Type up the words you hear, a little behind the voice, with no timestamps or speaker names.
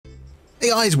Hey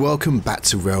guys, welcome back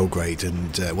to Railgrade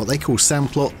and what they call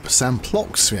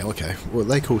sandbox, yeah, okay, what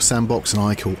they call sandbox and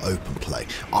I call Openplay.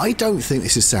 I don't think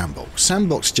this is sandbox.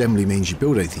 Sandbox generally means you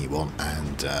build anything you want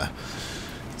and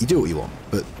you do what you want,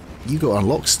 but you got to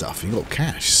unlock stuff, you got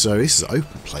cash, so this is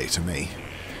Openplay to me.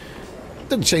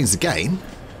 Doesn't change the game.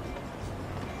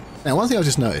 Now one thing I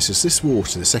just noticed is this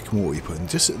water, the second water you put in,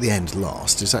 just at the end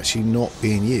last, is actually not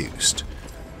being used.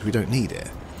 We don't need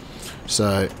it.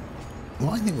 So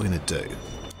what I think we're going to do,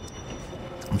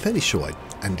 I'm fairly sure I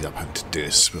ended up having to do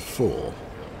this before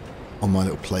on my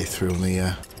little playthrough on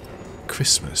the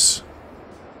Christmas.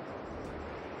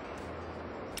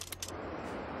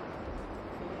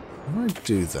 When I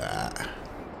do that,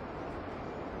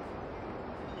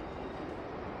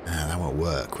 that won't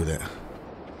work, will it?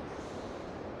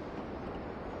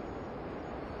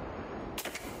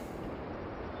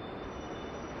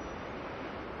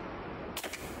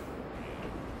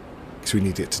 We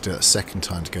need it to do it a second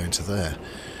time to go into there.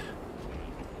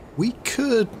 We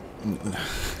could...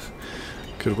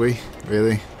 Could we?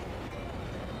 Really?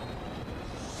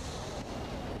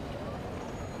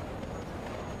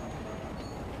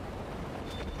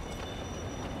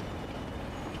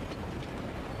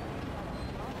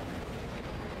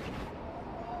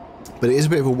 But it is a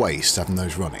bit of a waste having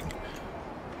those running.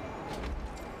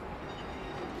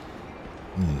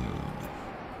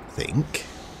 I think.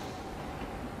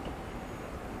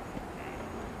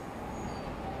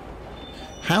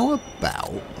 How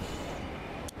about...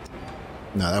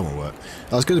 No, that won't work.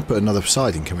 I was going to put another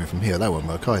siding coming from here. That won't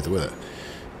work either, will it?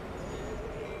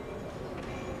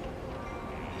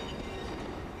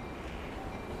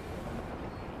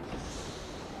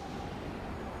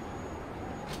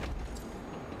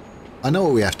 I know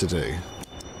what we have to do.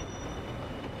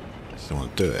 I just don't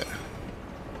want to do it.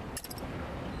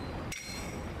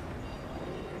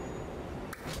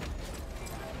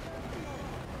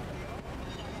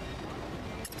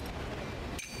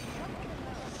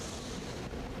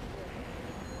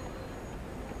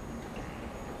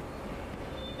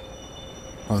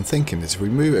 What I'm thinking is if we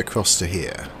move it across to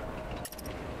here,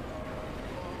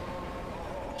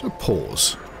 so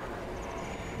pause.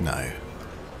 No.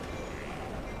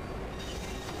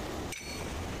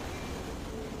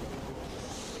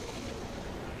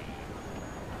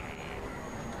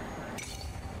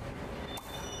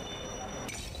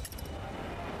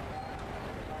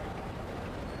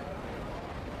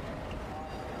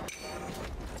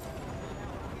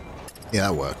 Yeah,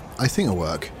 that'll work. I think it'll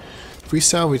work. If we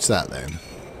salvage that then.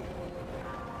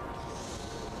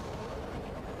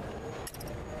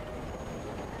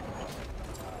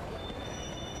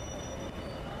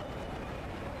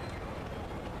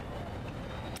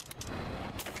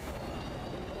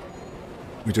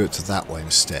 We do it to that way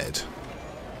instead.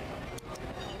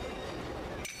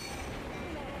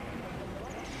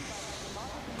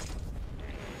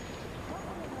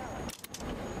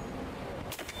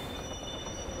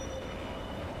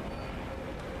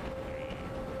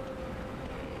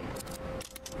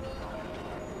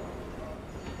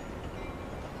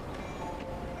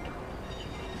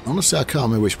 Honestly, I can't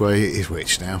remember which way is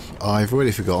which now. I've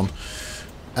already forgotten.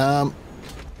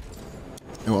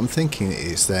 And what I'm thinking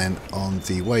is then on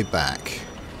the way back,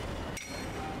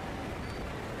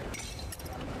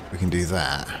 we can do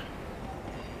that.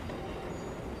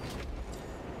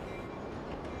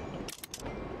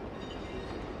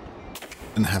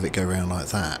 And have it go around like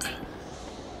that.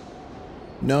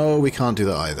 No, we can't do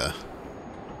that either.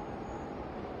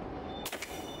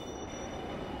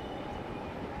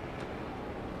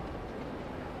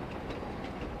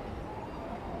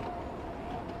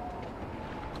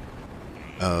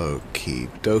 Okie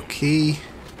dokie.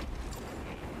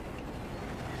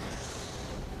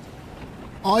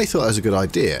 I thought it was a good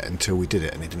idea until we did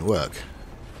it and it didn't work.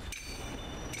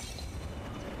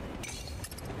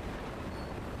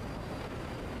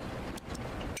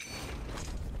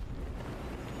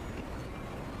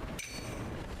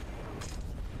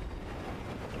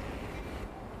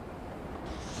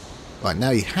 Right,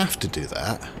 now you have to do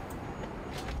that.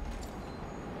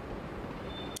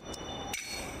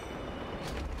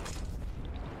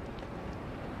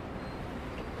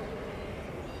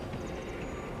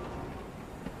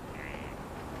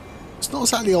 It's not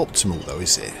exactly optimal though,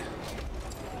 is it?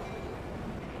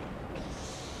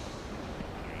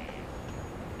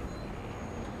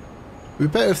 It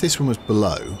would be better if this one was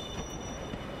below.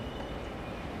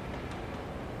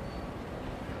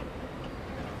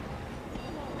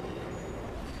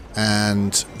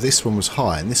 And this one was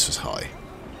high and this was high.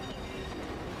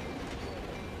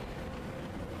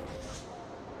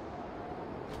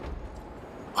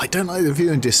 I don't like the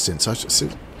viewing distance. I just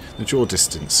the draw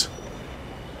distance.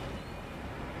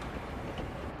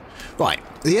 Right,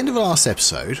 at the end of the last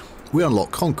episode, we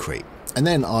unlocked concrete. And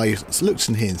then I looked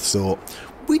in here and thought,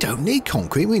 we don't need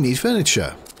concrete, we need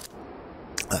furniture.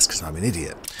 That's because I'm an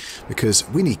idiot. Because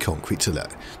we need concrete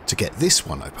to get this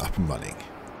one up and running.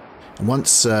 And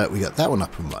once we get that one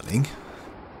up and running,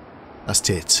 that's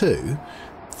tier 2,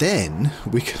 then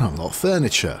we can unlock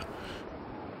furniture.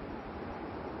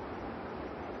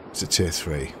 Is it tier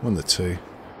 3? One of the two.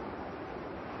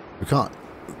 We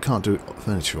can't do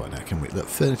furniture right now, can we? Look,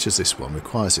 furniture's this one,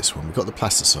 requires this one. We've got the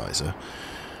plasticizer.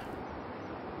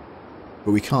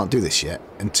 But we can't do this yet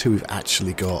until we've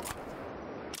actually got...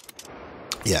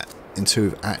 Yeah, until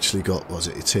we've actually got, what was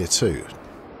it, tier 2.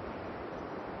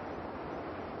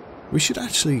 We should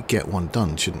actually get one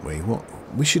done, shouldn't we?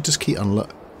 We should just keep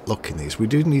unlocking these. We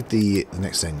do need the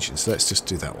next engine, so let's just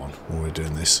do that one while we're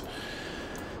doing this.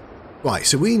 Right,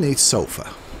 so we need sulfur.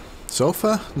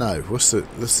 Sulfur? No, what's the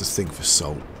thing for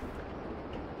salt?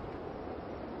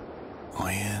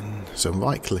 Iron. So I'm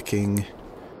right-clicking.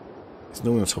 It's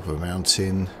normally on top of a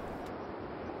mountain.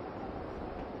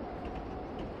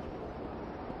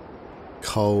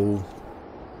 Coal.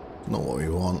 Not what we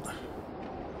want.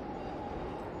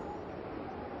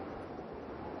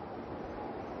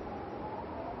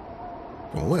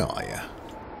 Well, where are you?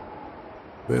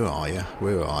 Where are you?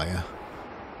 Where are you?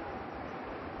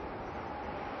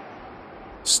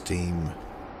 Steam.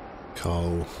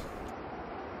 Coal.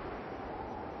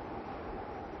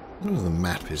 I don't know the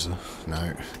map is.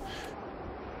 No.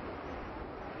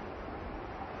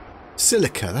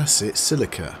 Silica, that's it,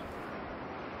 silica.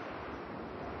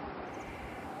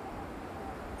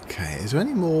 Okay, is there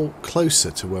any more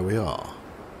closer to where we are?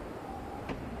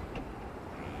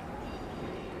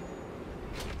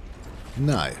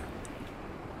 No.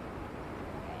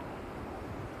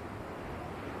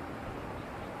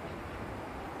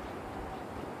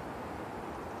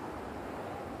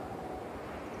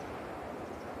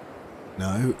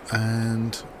 No,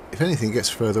 and if anything, it gets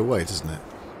further away, doesn't it?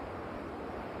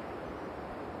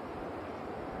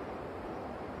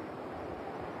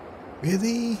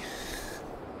 Really?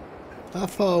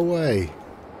 That far away?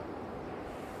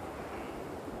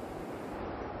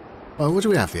 Oh, what do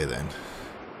we have here then?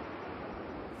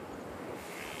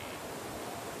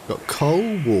 Got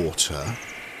coal, water.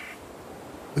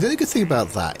 The only good thing about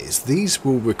that is these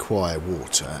will require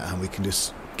water, and we can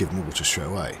just give them water straight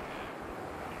away.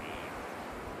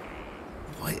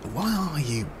 Why are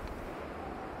you...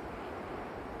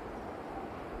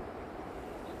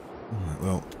 Alright,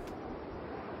 well...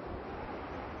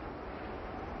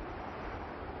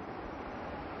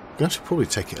 I'm going to have to probably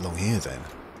take it along here then.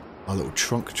 Our little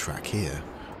trunk track here.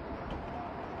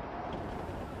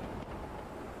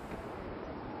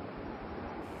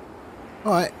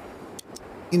 Alright.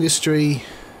 Industry.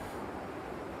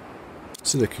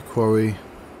 Silica quarry.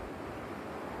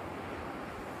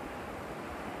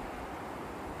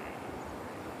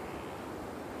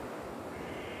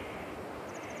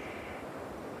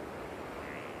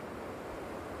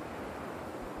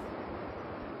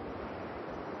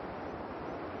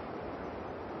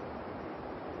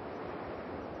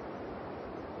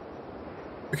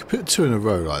 We could put 2 in a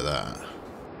row like that.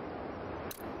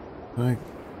 Right.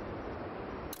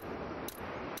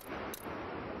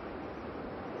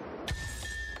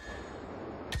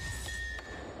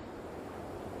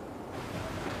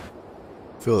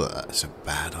 I feel that that's a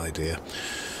bad idea.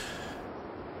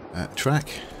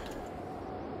 Track.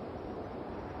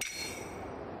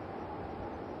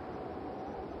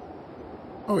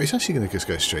 Oh, it's actually going to just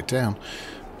go straight down.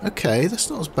 Okay, that's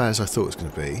not as bad as I thought it was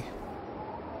going to be.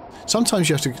 Sometimes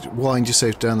you have to wind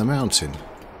yourself down the mountain.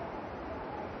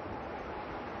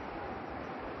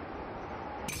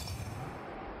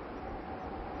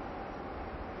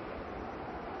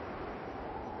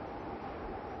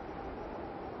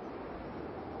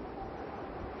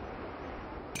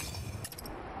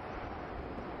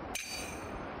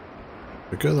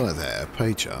 We go like there,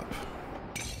 page up.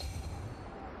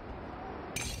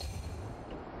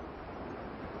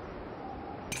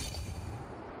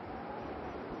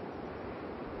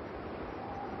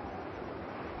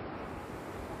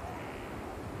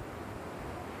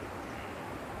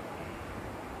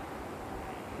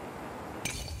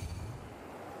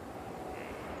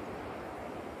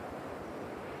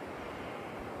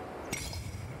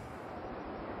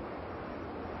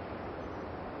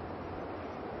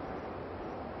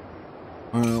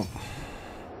 Well,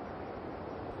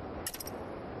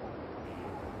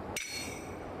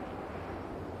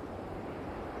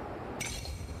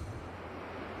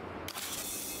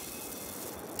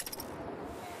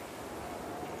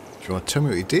 do you want to tell me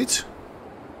what you did?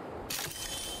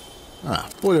 Ah,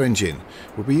 boiler engine.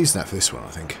 We'll be using that for this one,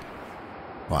 I think.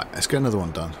 Right, let's get another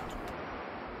one done.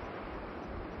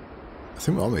 I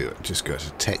think I may just go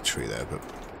to tech tree there, but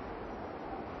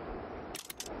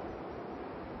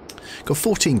got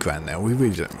 14 grand now. We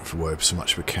really don't have to worry so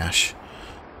much with cash.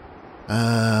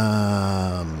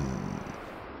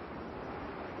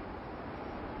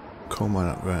 Coal mine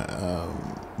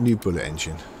up, new bullet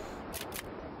engine.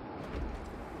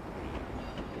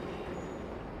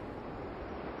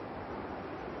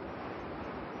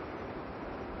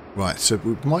 Right, so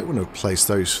we might want to replace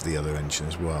those for the other engine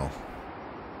as well.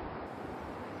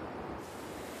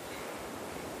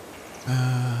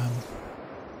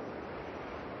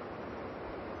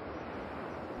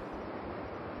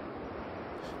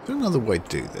 Is there another way to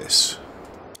do this?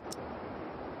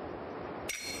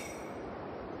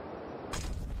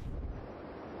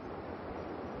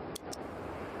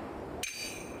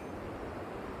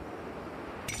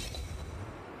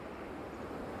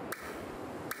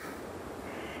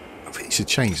 I think you should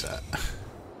change that.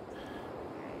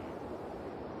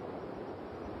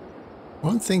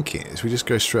 What I'm thinking is we just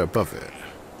go straight above it.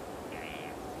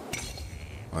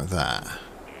 Like that.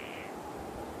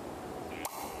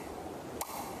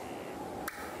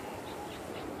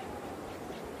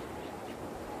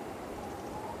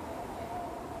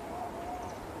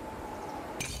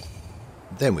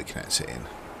 Then we connect it in.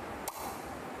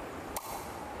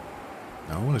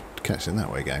 No, I want to connect it in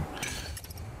that way, game.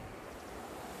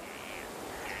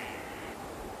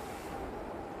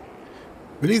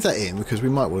 We leave that in because we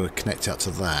might want to connect out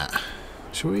to that.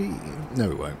 Shall we? No,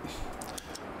 we won't.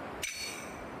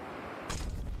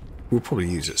 We'll probably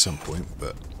use it at some point,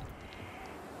 but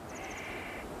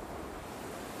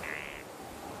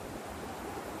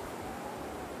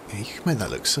yeah, you can make that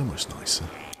look so much nicer.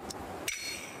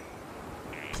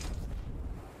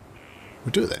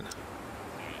 We'll do it then.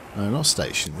 No, not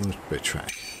station, we'll put a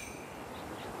track.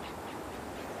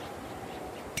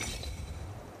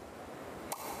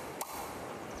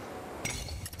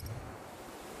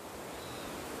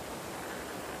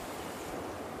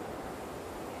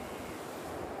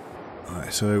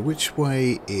 Alright, so which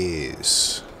way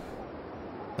is...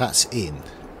 That's in.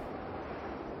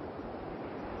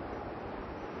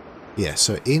 Yeah,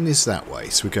 so in is that way,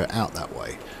 so we go out that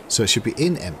way. So it should be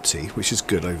in empty, which is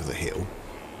good over the hill.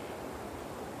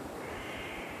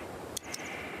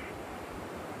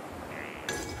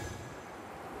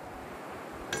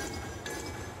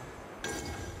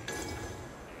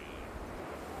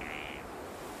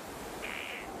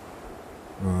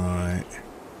 Right.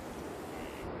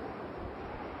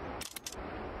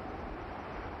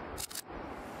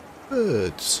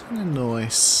 Birds, they're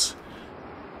nice.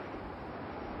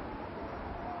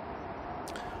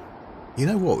 You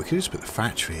know what? We could just put the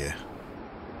factory here.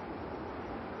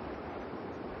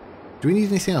 Do we need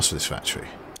anything else for this factory?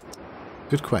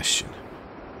 Good question.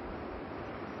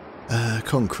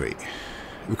 Concrete.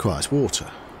 Requires water.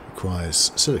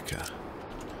 Requires silica.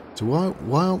 So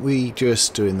why aren't we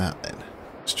just doing that then?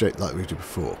 Straight like we did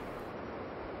before.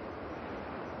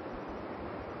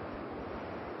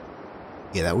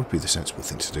 Yeah, that would be the sensible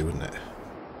thing to do, wouldn't it?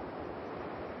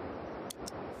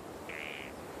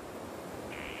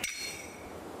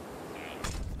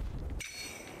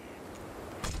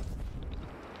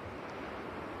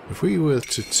 If we were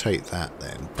to take that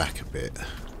then back a bit.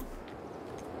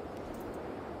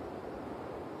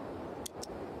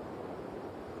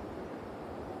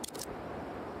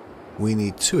 We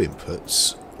need two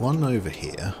inputs, one over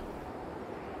here,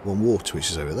 one water which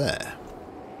is over there.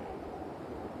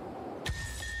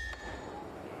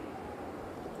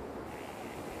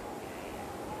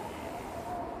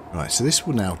 Right, so this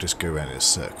will now just go around in a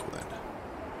circle then.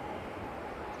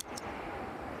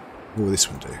 What will this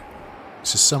one do?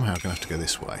 This is somehow going to have to go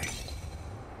this way.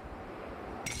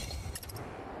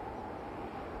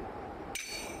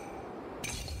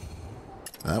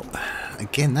 Oh,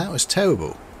 again, that was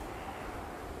terrible.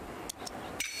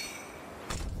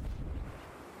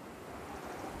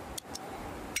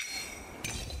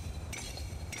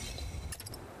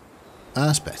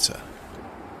 That's better.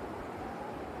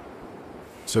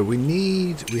 So we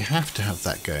have to have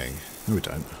that going. No, we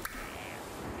don't.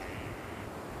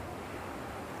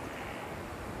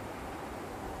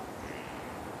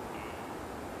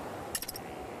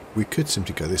 We could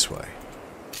simply go this way.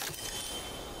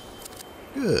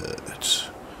 Good.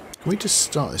 Can we just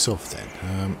start this off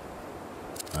then?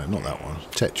 No, not that one.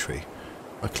 Tech tree.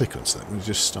 I click on something, we'll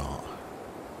just start.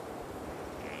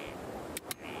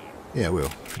 Yeah, we'll.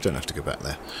 We don't have to go back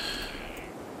there.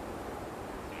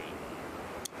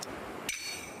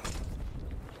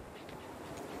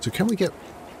 So can we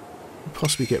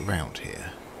possibly get round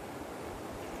here?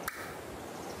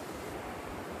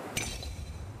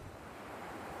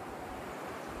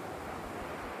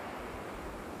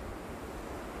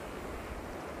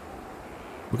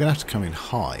 We're going to have to come in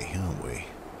high, aren't we?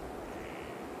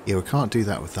 Yeah, we can't do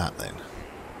that with that then.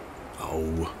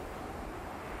 Oh.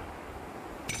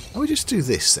 Why we just do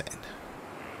this then?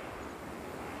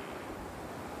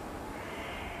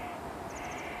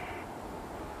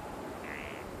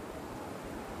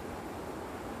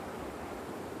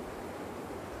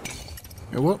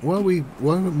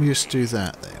 Why don't we just do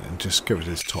that then and just go to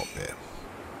this top bit?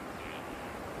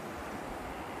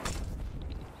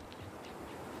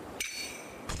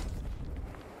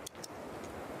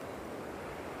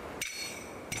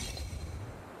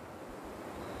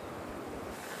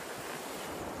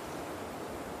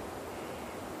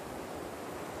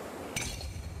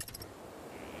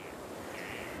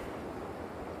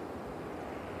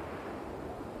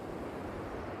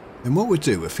 And what we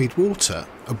do, we feed water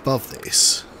above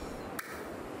this.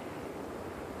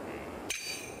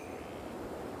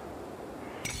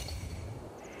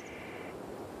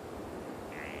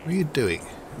 What are you doing?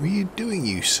 What are you doing,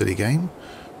 you silly game?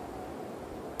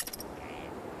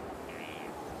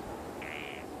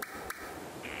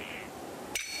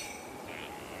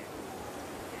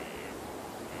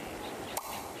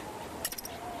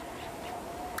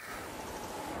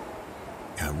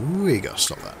 Yeah, we gotta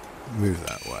stop that. Move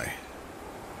that way.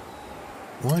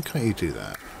 Why can't you do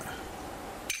that?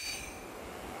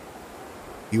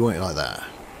 You want it like that?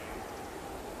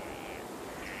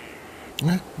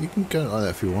 Yeah, you can go like that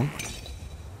if you want.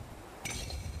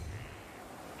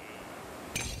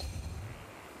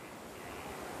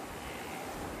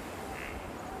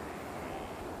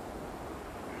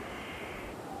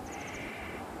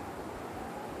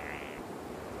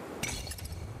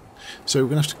 So we're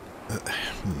going to have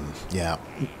to... yeah,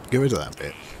 get rid of that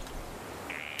bit.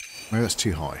 Maybe that's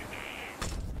too high.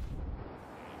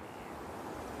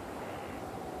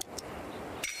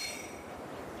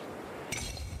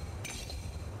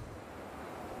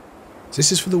 So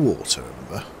this is for the water,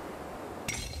 remember?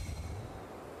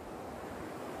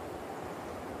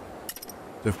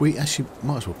 So if we actually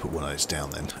might as well put one of those down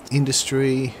then.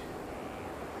 Industry,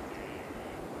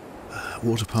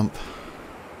 water pump.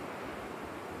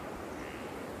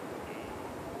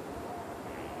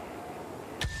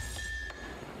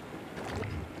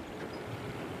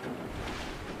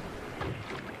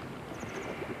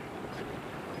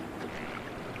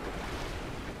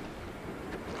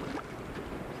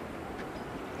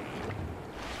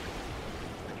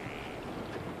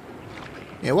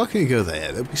 Yeah, why can't you go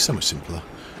there? That would be so much simpler.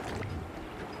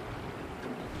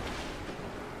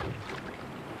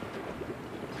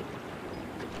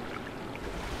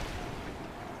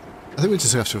 I think we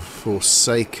just have to have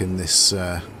forsaken this...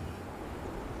 So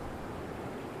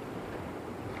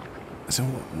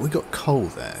we got coal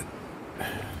there.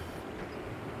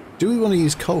 Do we want to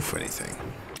use coal for anything?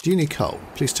 Do you need coal?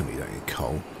 Please tell me you don't need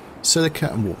coal.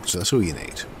 Silica and water, that's all you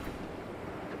need.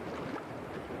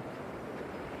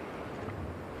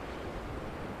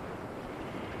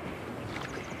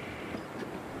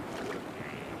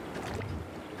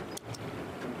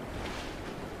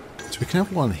 So we can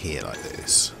have one here like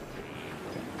this.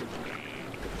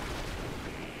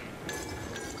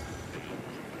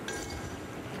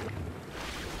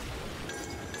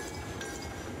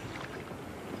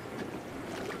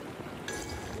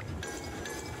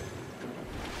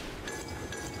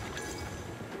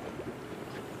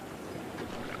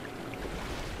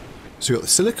 So we've got the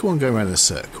silica one going around in a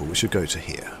circle, which should go to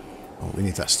here. Oh, we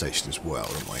need that station as well,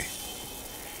 don't we?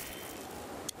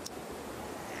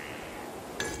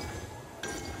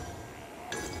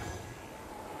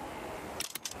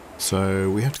 So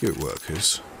we have to get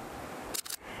workers.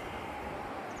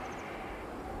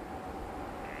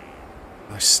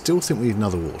 I still think we need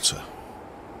another water.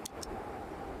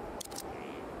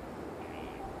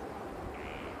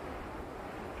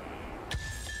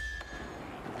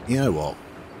 You know what?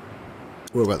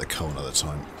 What about the coal another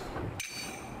time?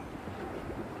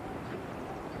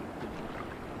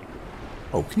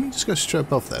 Oh, can you just go straight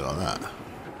above there like that?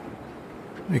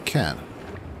 You can.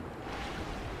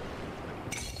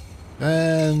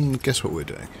 And guess what we're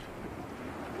doing?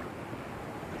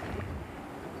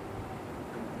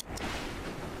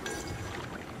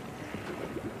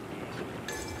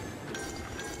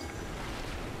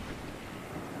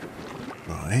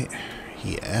 Right,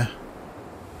 yeah.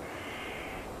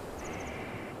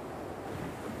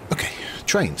 Okay,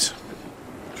 trains.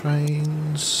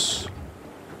 Trains...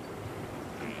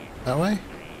 that way?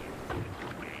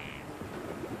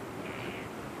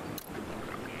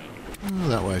 Oh,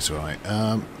 that way's right.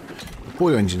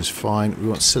 Boiler engine's fine. We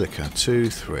want silica. 2,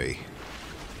 3.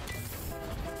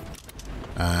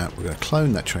 We're going to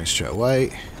clone that train straight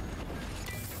away.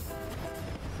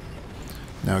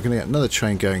 Now we're going to get another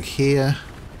train going here.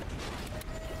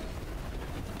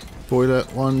 Spoiler,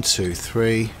 1, 2,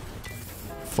 3.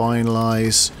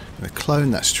 Finalise. I'm going to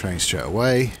clone that train straight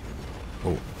away.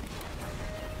 Oh.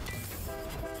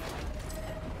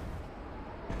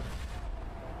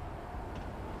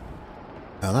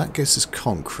 Now that gives us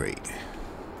concrete.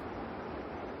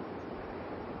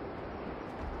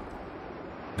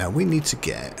 Now we need to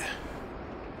get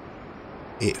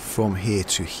it from here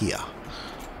to here.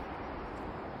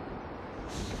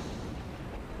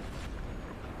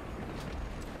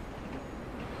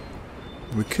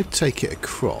 We could take it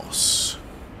across.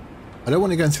 I don't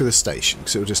want to go through the station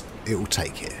because it will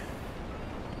take it.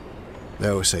 They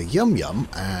will say yum yum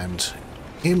and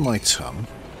in my tum.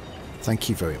 Thank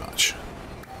you very much.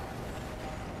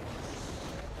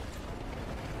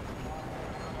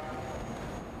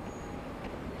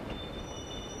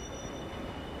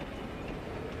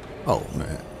 Oh,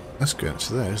 no, that's going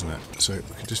to there, isn't it? So we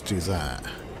can just do that.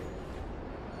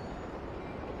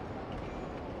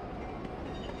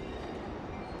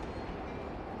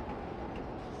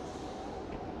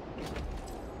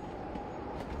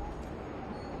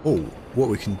 Oh, what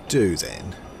we can do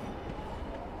then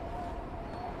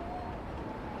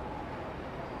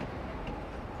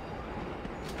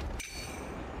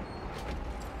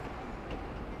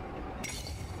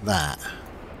that.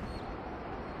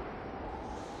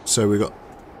 So we've got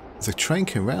the train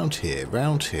can round here,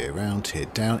 round here, round here,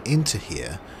 down into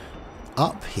here,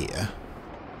 up here.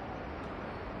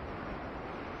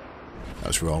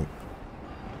 That's wrong.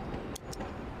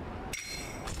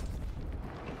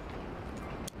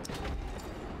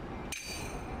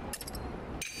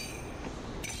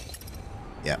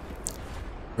 Yep.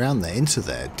 Round there, into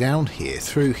there, down here,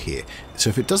 through here.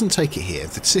 So if it doesn't take it here,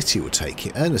 the city will take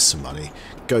it, earn us some money,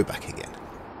 go back again.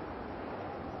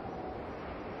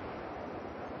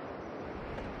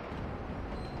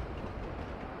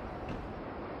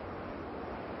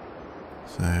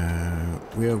 So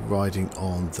we are riding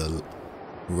on the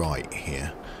right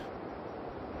here.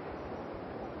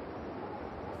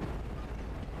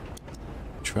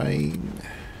 Train.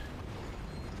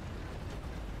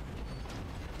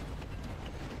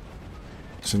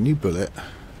 It's a new bullet.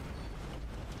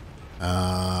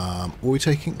 Are we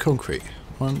taking concrete?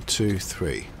 1, 2,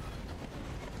 3.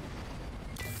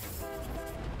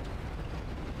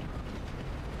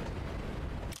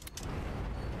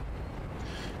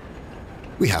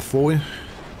 We have 4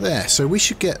 there, so we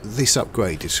should get this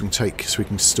upgraded so we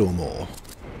can store more.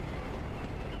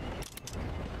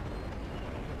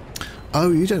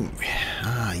 Oh, you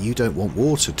don't want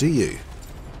water, do you?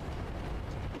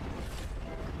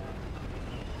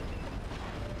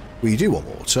 Well, you do want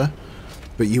water,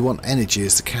 but you want energy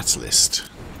as the catalyst.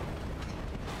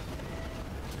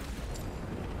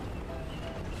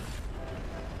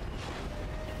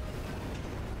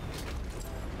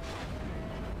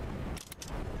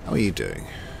 How are you doing?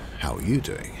 How are you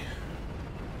doing?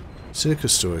 Silica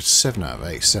storage 7 out of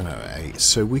 8, 7 out of 8.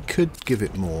 So we could give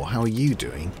it more. How are you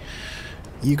doing?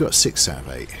 You got 6 out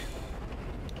of 8.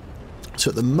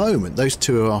 So at the moment, those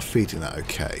two are feeding that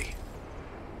okay.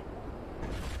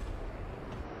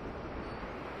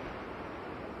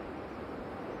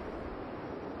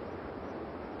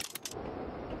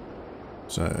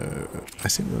 So I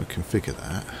think we'll configure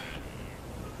that.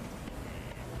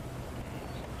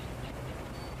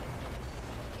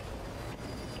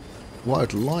 What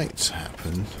I'd like to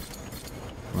happen,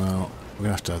 well, we're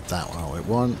going to have that one, aren't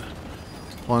we?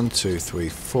 1, 2, 3,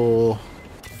 4,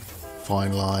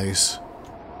 finalise.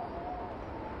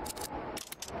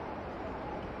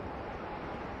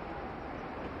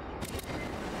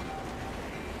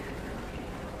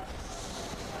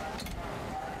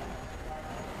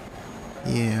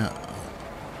 Yeah.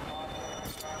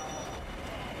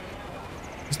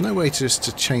 There's no way to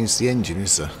change the engine,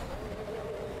 is there?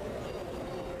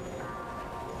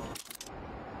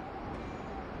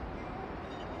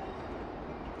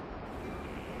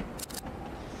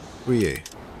 Were you?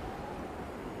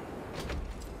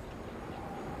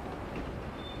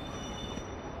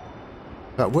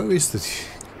 But where is the...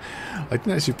 I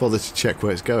didn't actually bother to check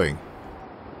where it's going.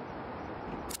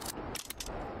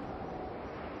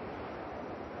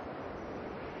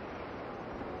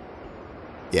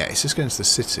 Yeah, it's just going to the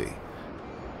city.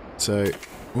 So,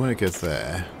 I'm going to go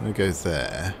there. I'm going to go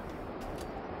there.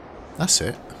 That's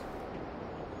it.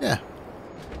 Yeah.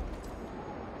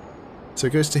 So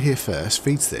it goes to here first,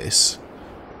 feeds this,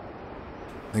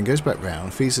 then goes back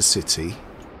round, feeds the city.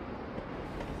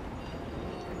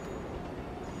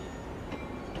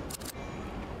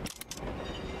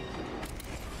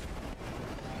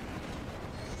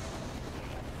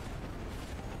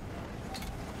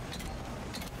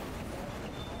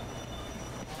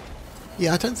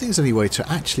 Yeah, I don't think there's any way to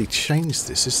actually change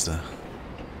this, is there?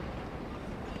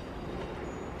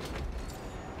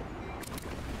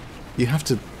 You have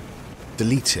to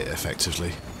delete it,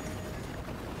 effectively.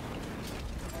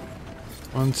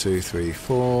 1, 2, 3,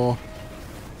 4.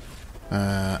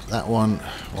 That one.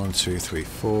 1, 2, 3,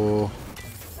 4.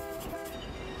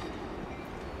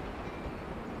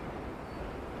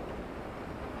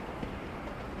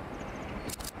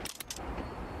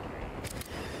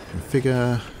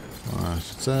 Configure.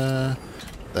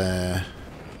 There.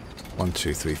 1,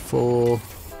 2, 3, 4.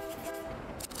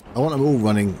 I want them all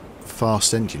running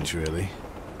fast engines, really.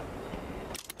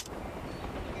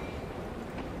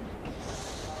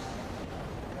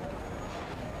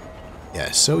 Yeah,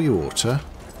 sell your water.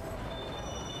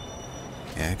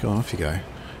 Yeah, go on, off you go.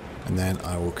 And then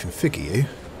I will configure you.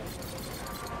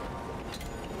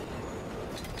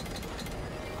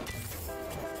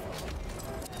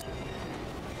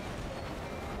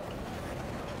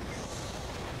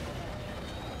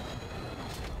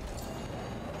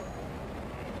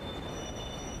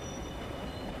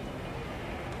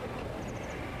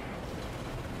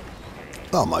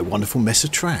 Oh, my wonderful mess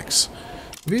of tracks.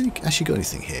 Have we really actually got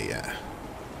anything here yet?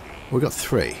 We've got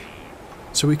 3.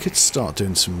 So we could start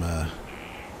doing some...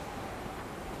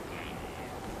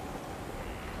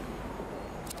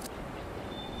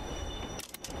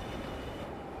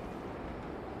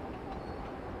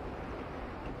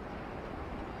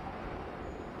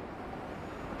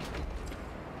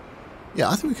 Yeah,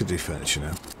 I think we could do furniture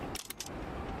now.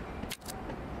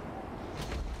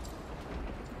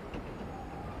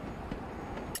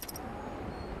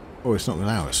 Oh, it's not going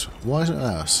to allow us. Why isn't it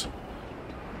allow us?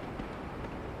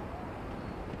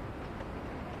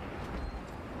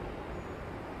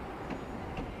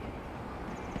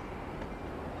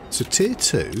 So tier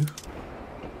 2...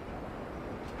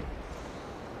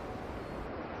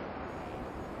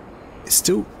 It's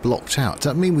still blocked out. Does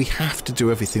that mean we have to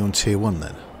do everything on tier 1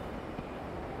 then?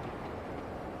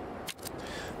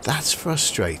 That's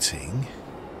frustrating.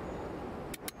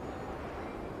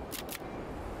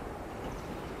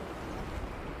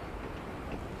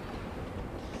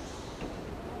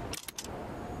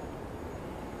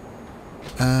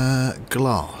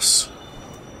 Glass.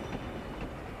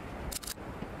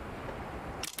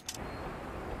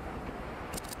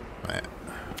 Right.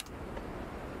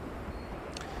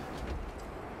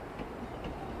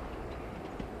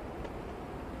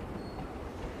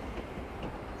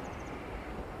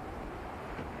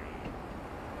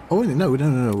 Oh,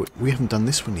 no. We haven't done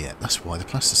this one yet. That's why, the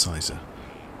plasticizer.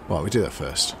 Right, we do that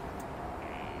first.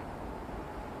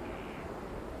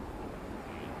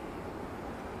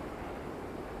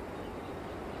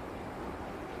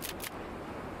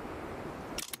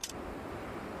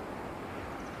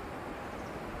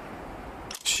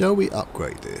 Shall we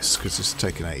upgrade this? Because it's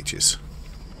taken ages.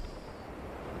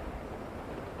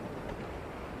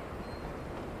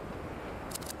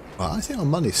 Well, I think our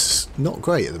money's not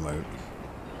great at the moment.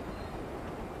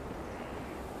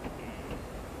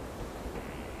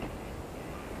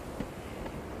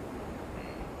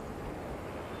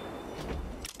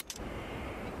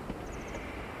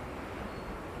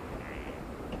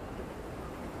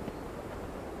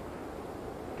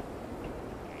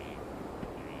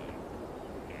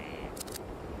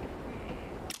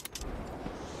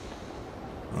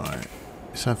 Right,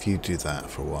 let's have you do that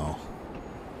for a while.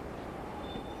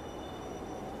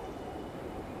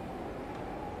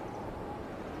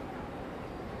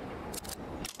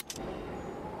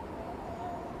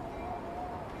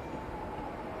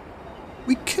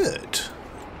 We could.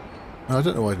 I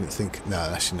don't know why I didn't think... No,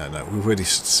 actually, no. We've already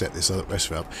set this other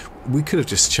rest up. We could have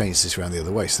just changed this around the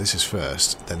other way. So this is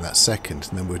first, then that's second,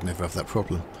 and then we'd never have that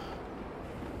problem.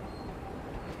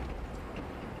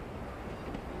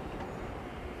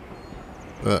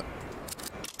 But,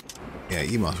 yeah,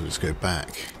 you might as well just go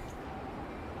back.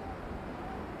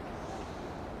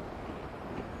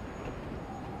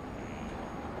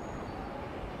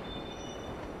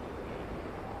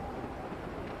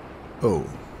 Oh.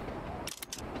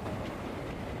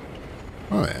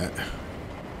 Alright.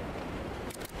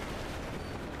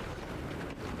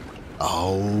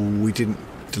 Oh, we didn't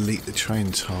delete the train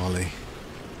entirely.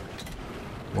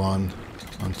 1,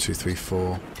 2, 3,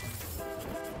 4.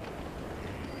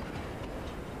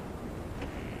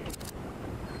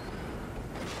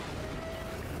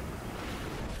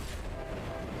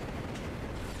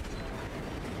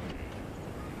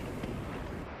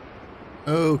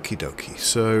 Okie dokie.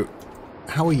 So,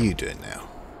 how are you doing now?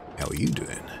 How are you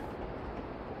doing?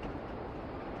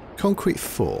 Concrete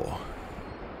 4.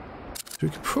 So we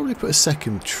could probably put a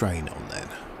second train on then.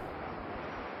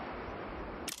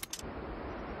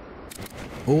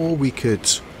 Or we could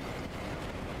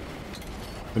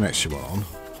put an extra one on.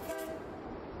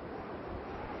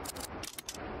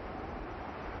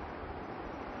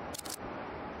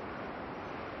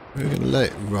 We're going to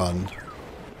let it run.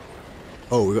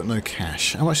 Oh, we've got no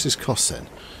cash. How much does this cost then?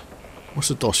 What's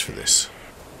the dosh for this?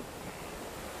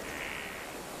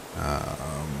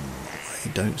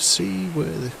 I don't see where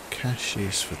the cash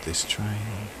is for this train.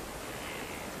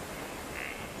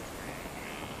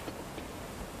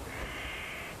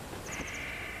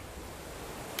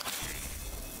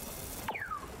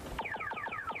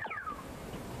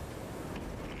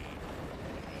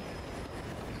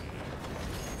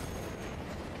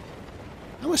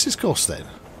 How much does this cost then?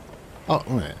 Oh,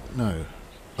 wait, no.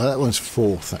 Oh, that one's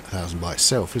 4,000 by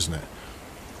itself, isn't it?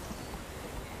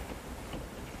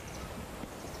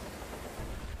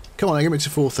 Come on, give me to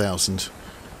 4,000.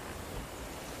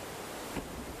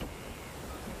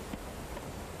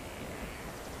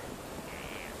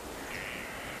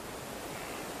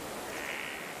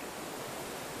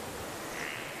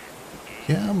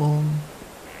 Come on.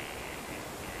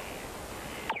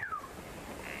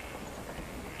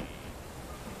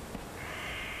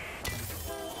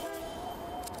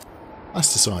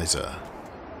 Plasticizer.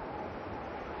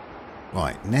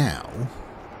 Right, now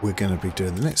we're going to be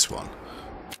doing the next one.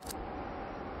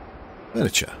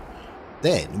 Furniture.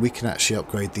 Then we can actually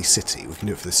upgrade the city. We can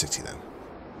do it for the city then.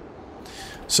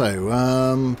 So,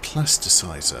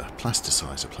 plasticizer.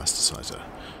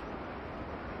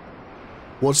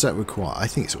 What does that require? I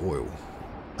think it's oil.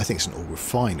 I think it's an oil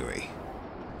refinery.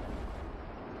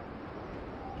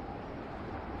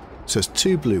 So it's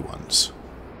 2 blue ones.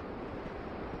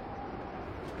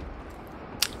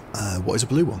 What is a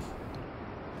blue one?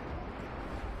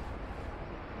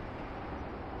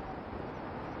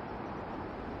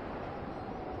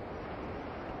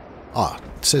 Ah,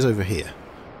 it says over here.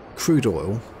 Crude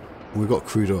oil. We've got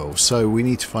crude oil, so we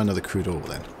need to find another crude oil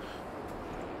then.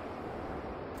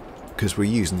 Because we're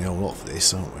using the whole lot for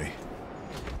this, aren't we?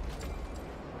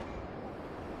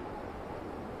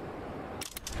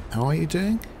 How are you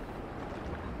doing?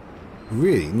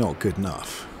 Really not good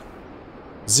enough.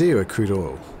 0 crude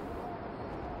oil.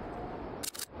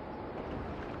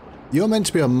 You're meant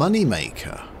to be a money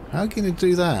maker. How are you going to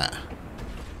do that?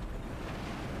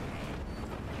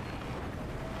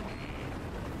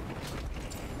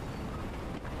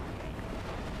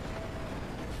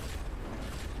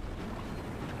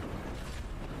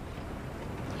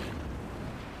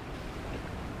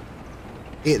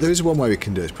 There is one way we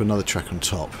can do it, put another track on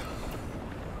top.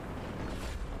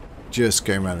 Just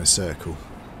going around in a circle.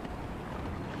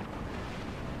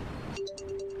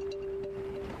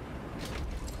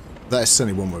 That is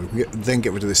certainly one way. We can then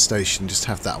get rid of this station, just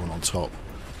have that one on top.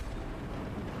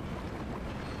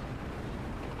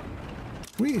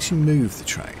 Can we actually move the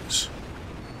trains?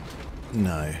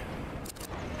 No.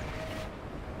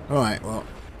 Alright, well,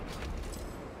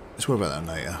 let's worry about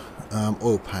that later.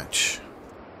 Oil patch.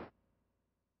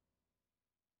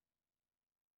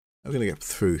 I'm going to get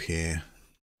through here.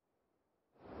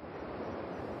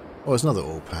 Oh, there's another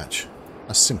oil patch.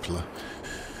 That's simpler.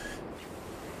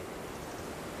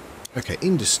 Okay,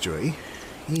 industry.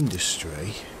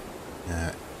 Industry.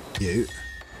 You.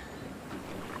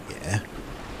 Yeah.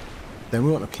 Then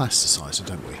we want a plasticizer,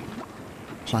 don't we?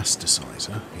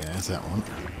 Plasticizer. Yeah, that one.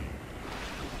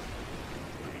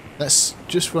 Let's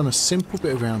just run a simple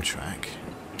bit of round track.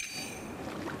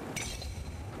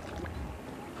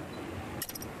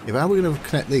 Yeah, but how are we going to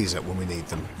connect these up when we need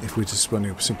them? If we're just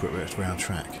running a simple bit of round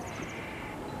track.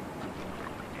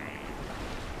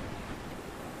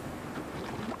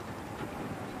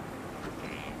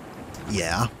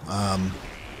 Yeah,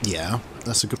 yeah,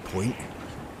 that's a good point.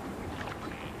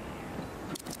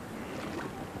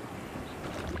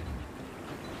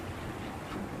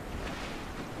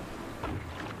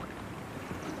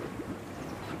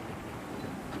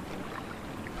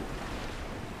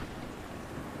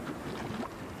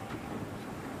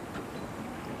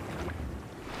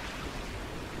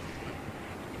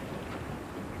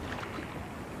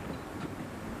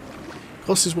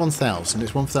 Cost is 1,000.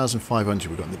 It's 1,500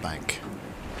 we've got in the bank.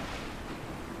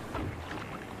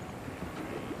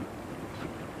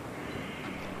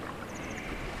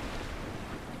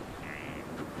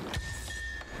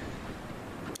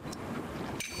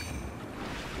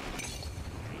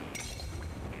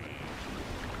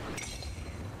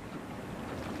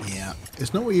 Yeah,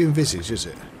 it's not what you envisage, is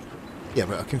it? Yeah,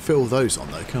 but I can fill those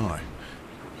on though, can't I?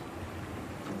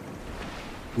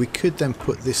 We could then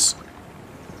put this...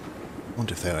 I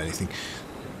wonder if there are anything.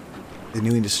 The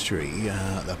new industry,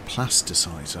 the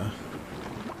plasticizer.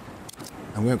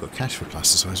 And we haven't got cash for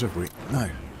plasticizer, have we? No.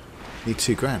 Need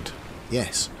 2 grand.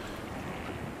 Yes.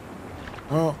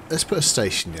 Well, let's put a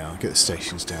station down. Get the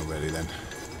stations down ready then.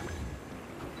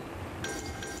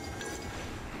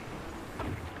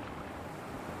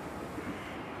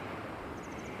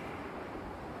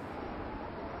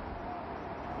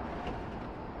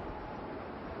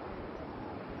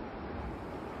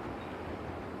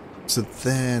 So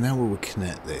there, now we'll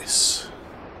connect this.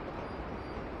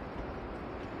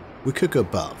 We could go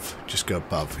above, just go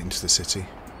above into the city.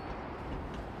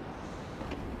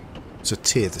 So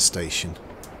tier the station.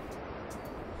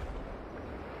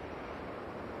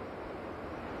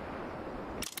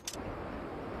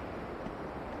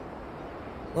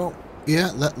 Well,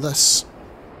 yeah, that's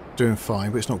doing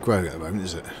fine, but it's not growing at the moment,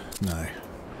 is it? No.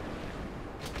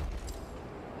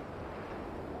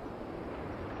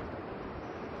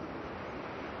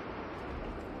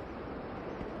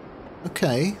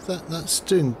 Okay, that's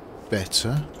doing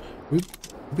better. We'll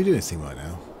be doing anything right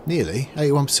now. Nearly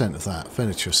 81% of that.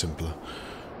 Furniture assembler.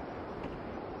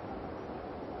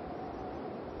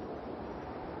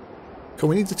 Come on,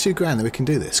 we need the £2 grand, then we can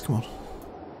do this. Come on.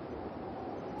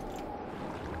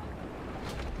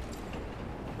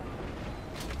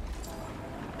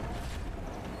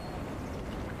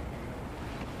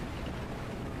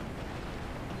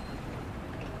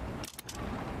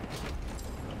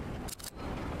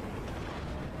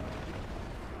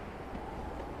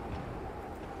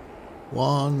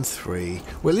 One, 3.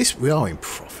 Well, at least we are in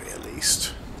profit, at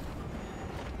least.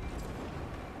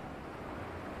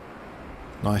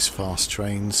 Nice fast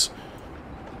trains.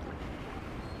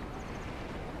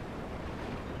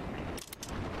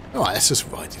 Alright, let's just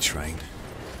ride the train.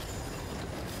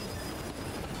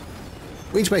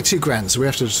 We need to make £2 grand, so we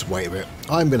have to just wait a bit.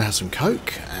 I'm going to have some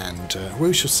Coke, and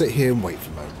we shall sit here and wait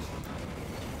for a moment.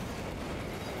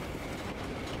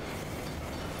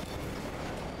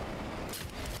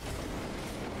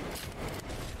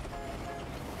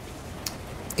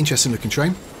 Interesting looking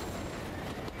train.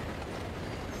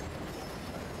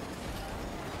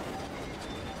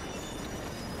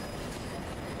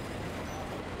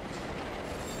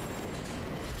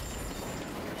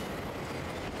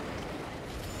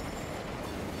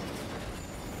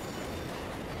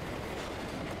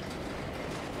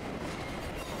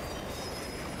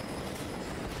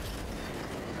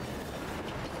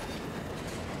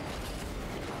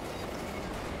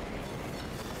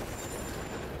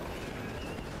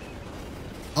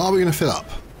 Are we going to fill up?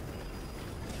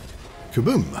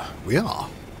 Kaboom! We are.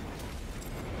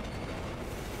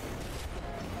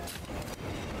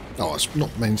 Oh, I was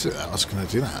not meant to do that. I was going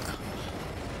to do that.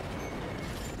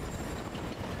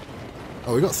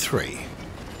 Oh, we got 3.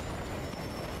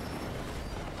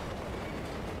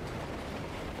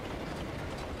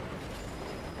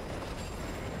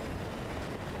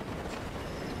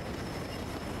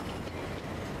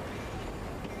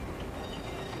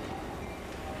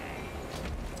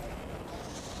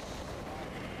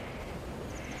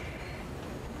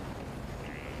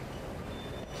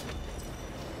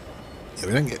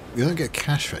 Yeah, we don't get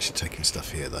cash for actually taking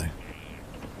stuff here though.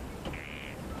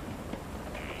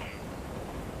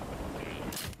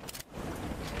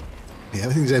 Yeah,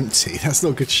 everything's empty. That's not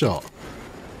a good shot.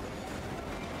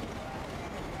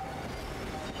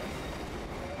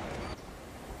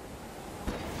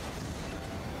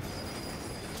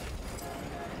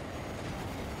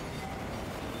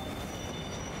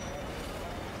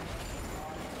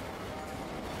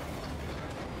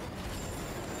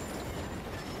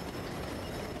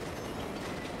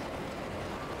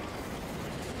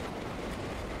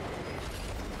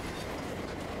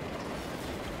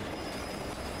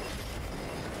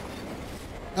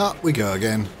 Up we go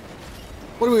again.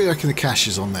 What do we reckon the cash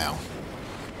is on now?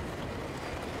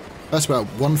 That's about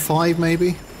 1.5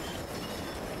 maybe?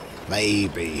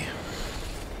 Maybe.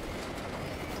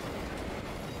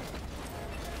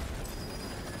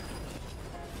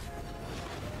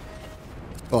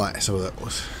 Alright, so that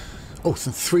was... Oh,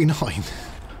 3.9.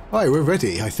 Alright, we're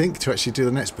ready, I think, to actually do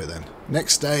the next bit then.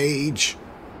 Next stage!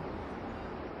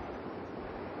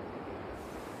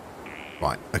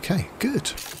 Right, okay,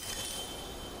 good.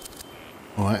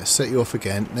 Alright, set you off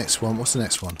again. Next one. What's the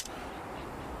next one?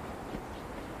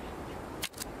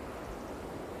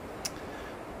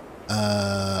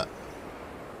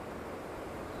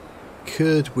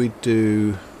 Could we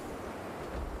do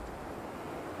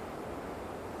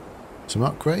some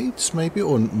upgrades, maybe?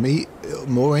 Or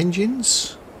more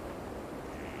engines?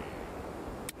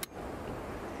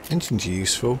 Engines are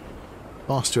useful.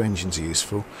 Faster engines are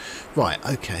useful. Right,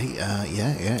 okay.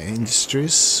 Yeah,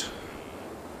 industries.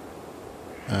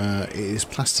 It is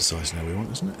plasticizer now we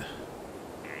want, isn't it?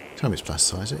 Tell me it's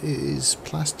plasticizer. It is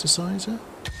plasticizer.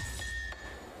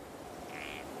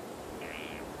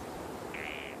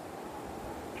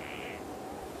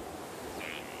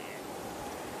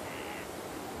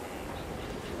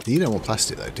 You don't want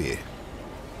plastic though, do you?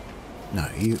 No,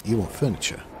 you want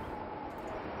furniture.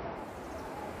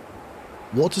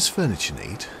 What does furniture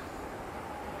need?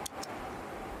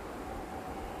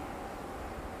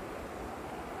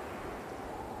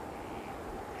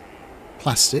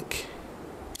 Plastic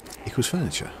equals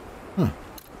furniture. Huh.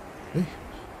 Okay.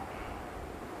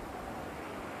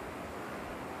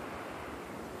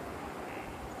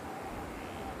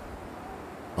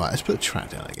 Right, let's put the track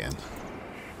down again.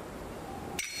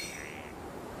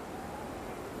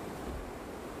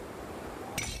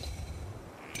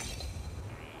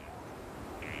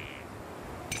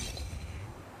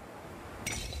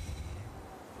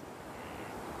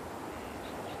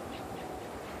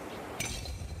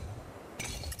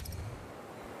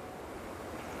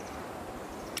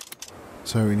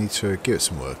 So we need to get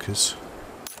some workers.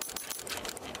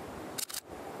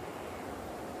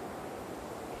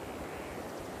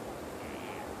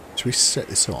 Should we set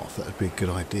this off? That would be a good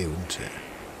idea, wouldn't it?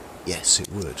 Yes, it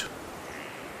would.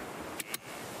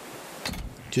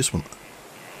 Just one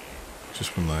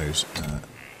of those.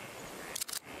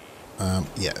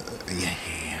 Yeah.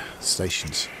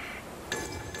 Stations.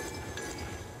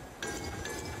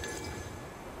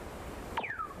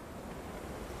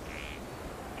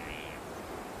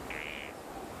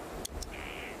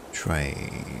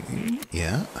 Train.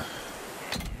 Yeah.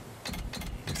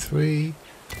 3.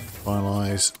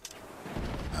 Finalize.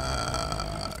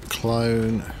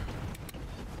 Clone.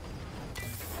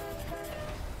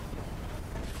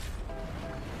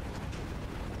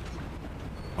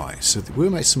 Right, so we'll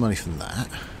make some money from that.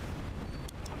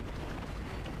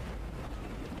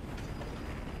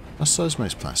 That size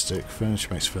makes plastic,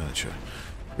 furniture makes furniture.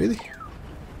 Really?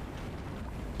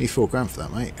 Need 4 grand for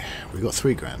that, mate. We got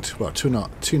 3 grand. Well,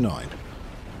 2.9.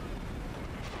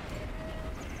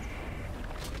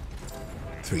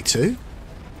 3.2.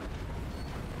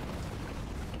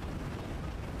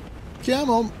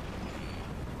 Come on.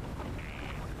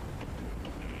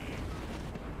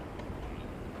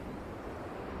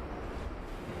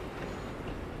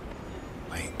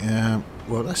 Wait,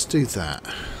 well, let's do that.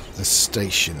 The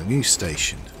station, the new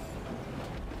station.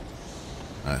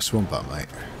 That's one button, mate.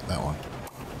 That one.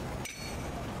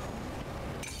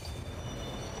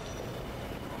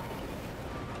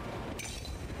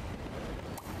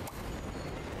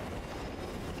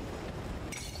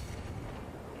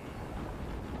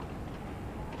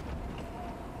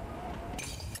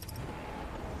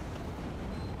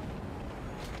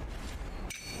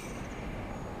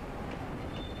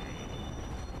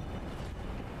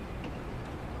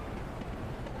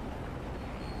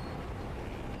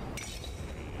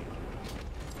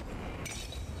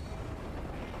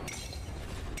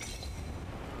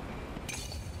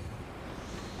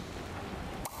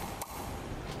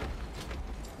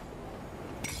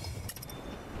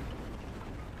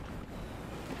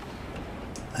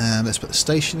 And let's put the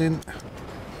station in.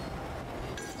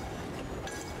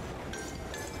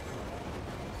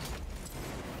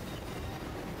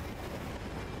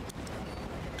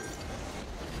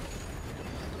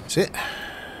 That's it.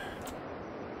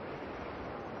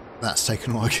 That's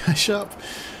taken all our cash up.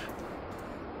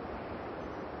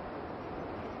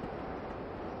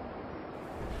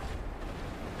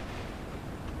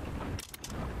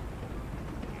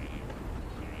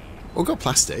 We've got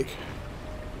plastic.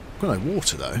 We've got no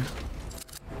water though.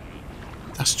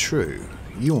 That's true.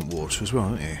 You want water as well,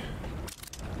 don't you?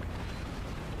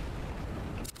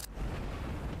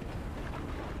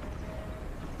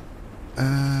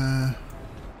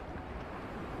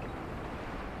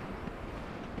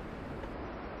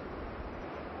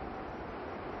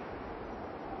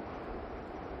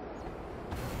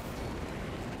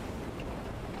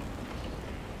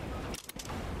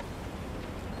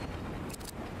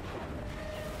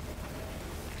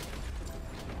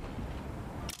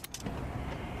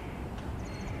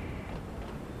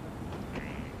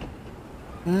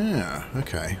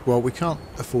 Okay. Well, we can't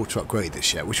afford to upgrade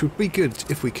this yet, which would be good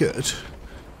if we could.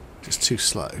 It's too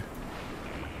slow.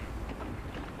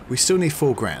 We still need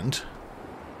 4 grand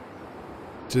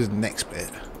to do the next bit.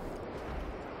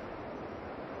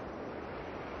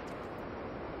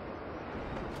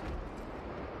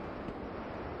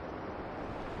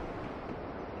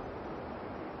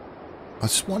 I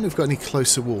just wonder if we've got any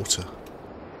closer water.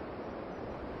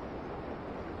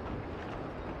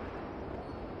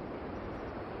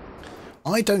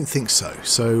 I don't think so,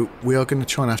 so we are going to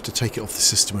try and have to take it off the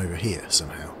system over here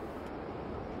somehow.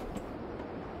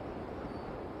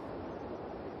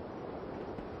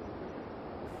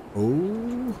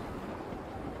 Oh,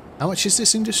 how much is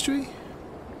this industry?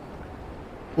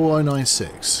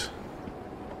 4096.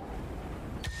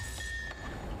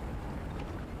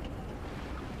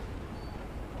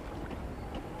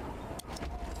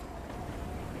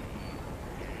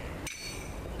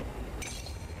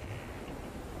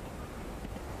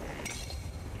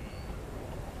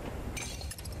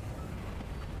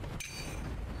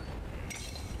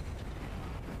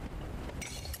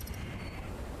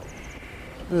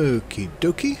 Okie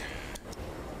dokie.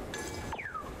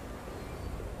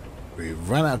 We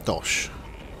ran out of dosh.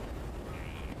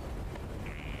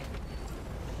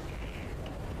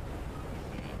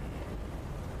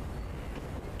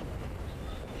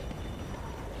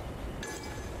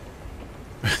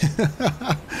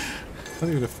 I don't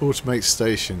even afford to make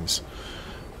stations.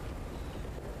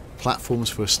 Platforms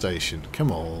for a station.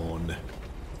 Come on.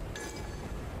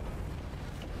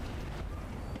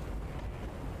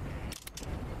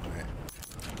 Right.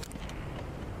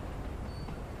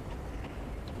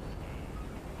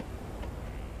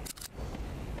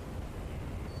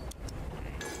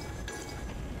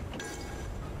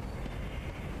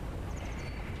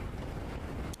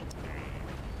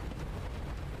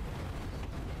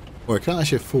 Well, I can't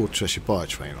actually afford to actually buy a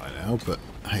train right now, but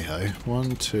hey ho.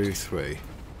 1, 2, 3.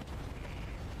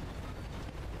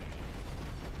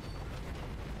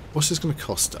 What's this going to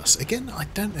cost us? Again, I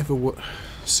don't ever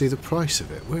see the price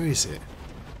of it. Where is it?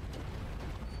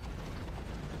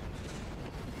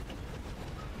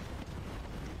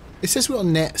 It says we're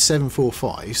on net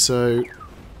 745, so...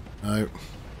 No.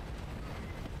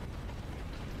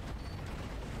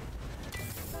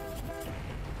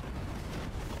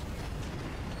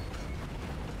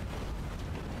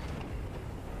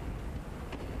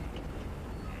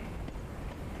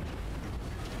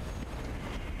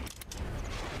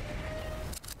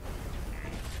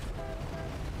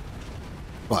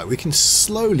 Right, we can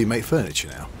slowly make furniture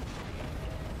now.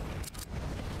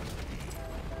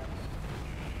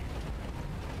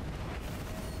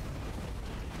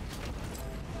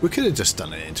 We could have just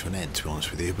done it into an end, to be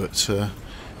honest with you, but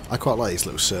I quite like these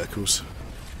little circles.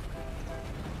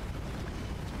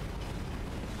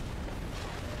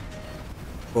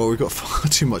 Well, we've got far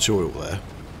too much oil there.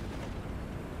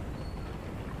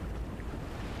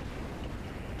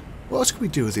 What else can we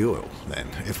do with the oil, then,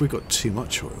 if we've got too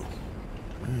much oil?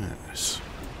 Yes.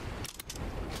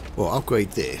 Well,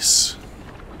 upgrade this.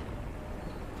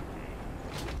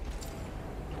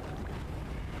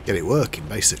 Get it working,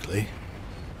 basically.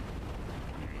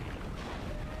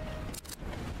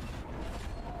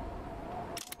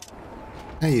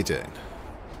 How you doing?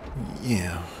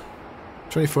 Yeah.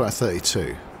 24 out of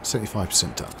 32.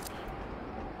 75% done.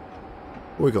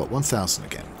 What we got? 1,000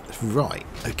 again. Right.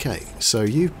 Okay. So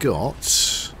you've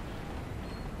got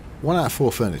 1 out of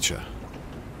 4 furniture.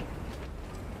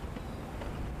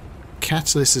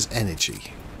 Catalyst is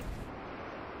energy.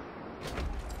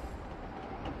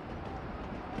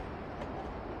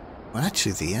 Well,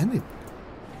 actually, the energy...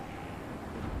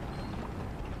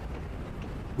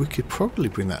 We could probably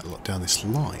bring that lot down this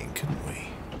line, couldn't we?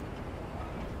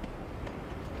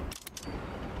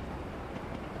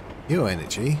 Your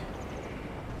energy.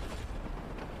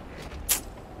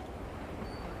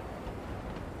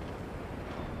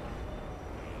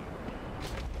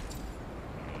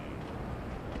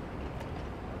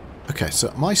 Okay,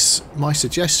 so my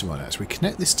suggestion right now is we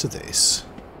connect this to this.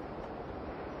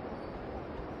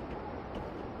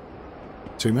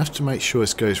 So we have to make sure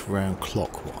this goes round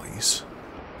clockwise.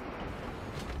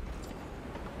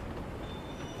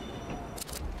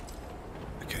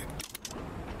 Okay.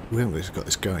 We haven't really got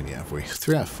this going yet, have we?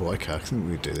 3 out of 4, okay, I think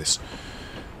we can do this.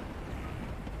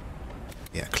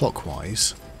 Yeah,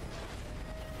 clockwise.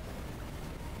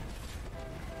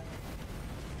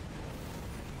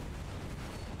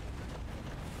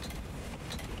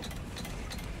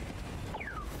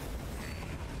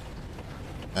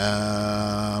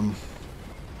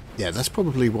 Yeah, that's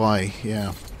probably why,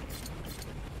 yeah.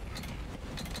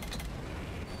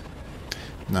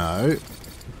 No.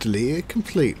 Delete it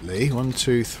completely. 1,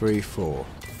 2, 3, 4.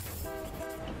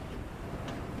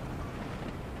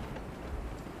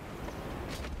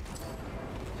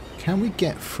 Can we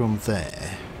get from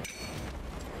there?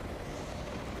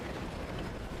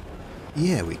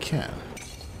 Yeah, we can.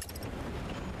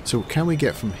 So can we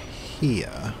get from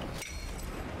here?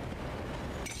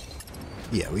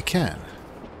 Yeah, we can.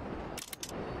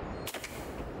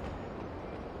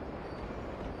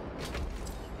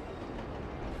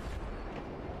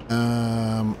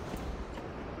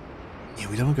 Yeah,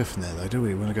 we don't want to go from there though, do we?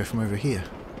 We want to go from over here.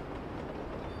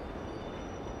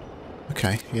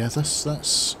 Okay, yeah,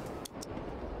 that's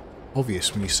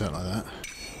obvious when you say it like that.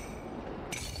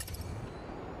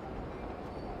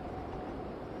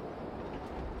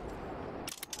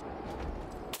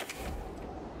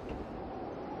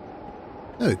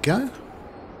 There we go.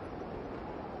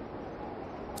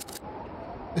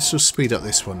 This will speed up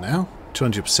this one now.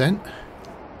 200%.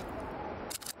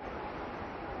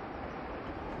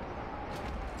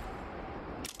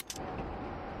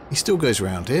 He still goes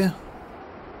around here.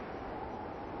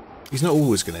 He's not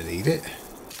always going to need it.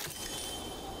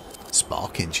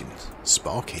 spark engine.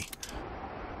 Sparky.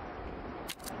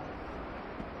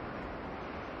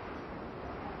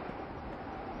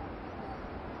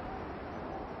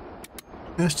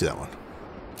 Let's do that one.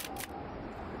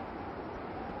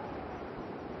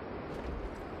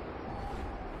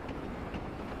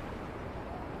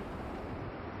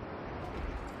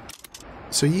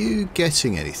 So are you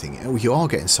getting anything? Oh, you are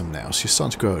getting some now, so you're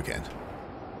starting to grow again.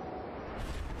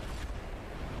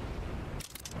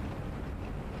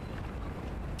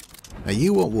 Now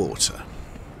you want water.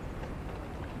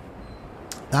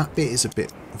 That bit is a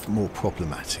bit more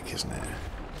problematic, isn't it?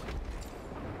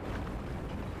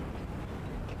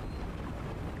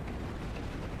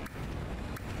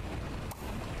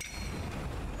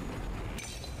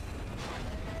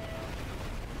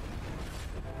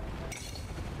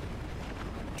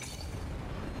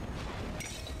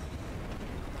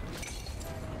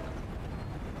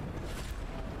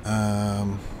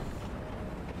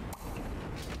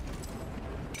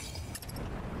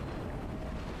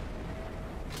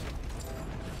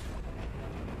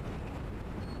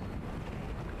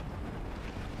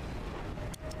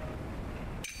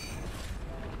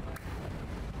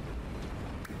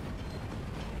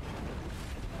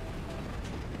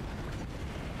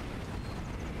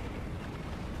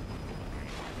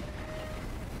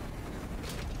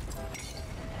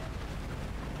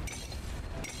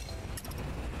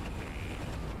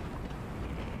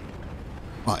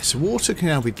 Right, so water can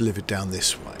now be delivered down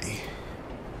this way.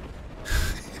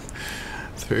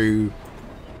 Through...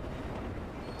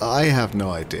 I have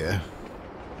no idea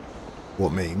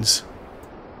what means.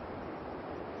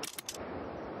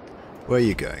 Where are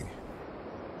you going?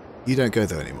 You don't go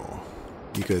there anymore.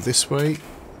 You go this way,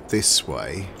 this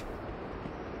way.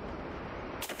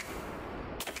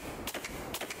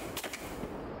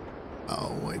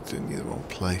 Oh, I did in the wrong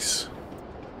place.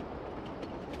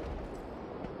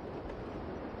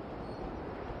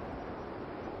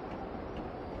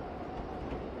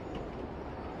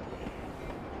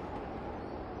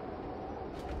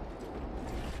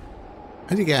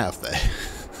 How did you get out of there?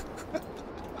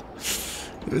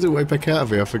 There's a way back out of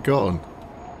here, I've forgotten.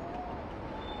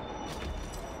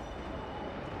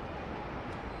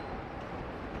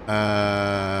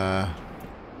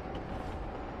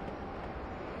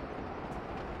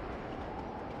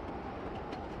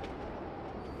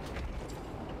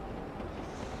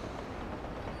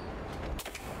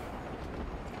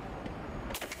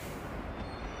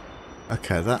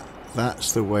 Okay,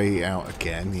 that's the way out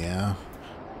again, yeah.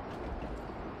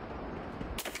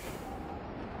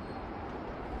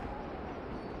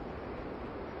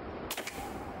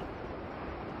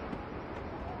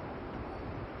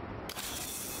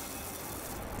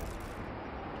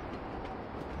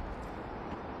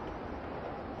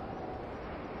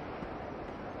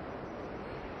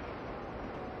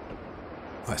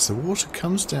 Right, so the water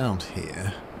comes down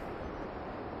here,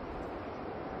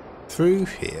 through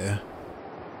here,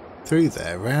 through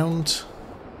there, round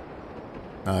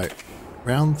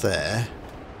there,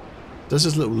 does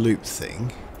this little loop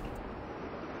thing,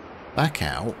 back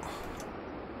out,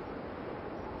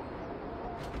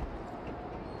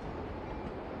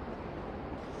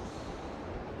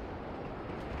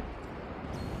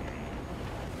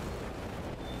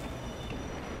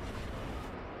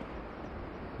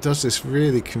 does this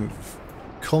really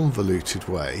convoluted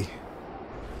way.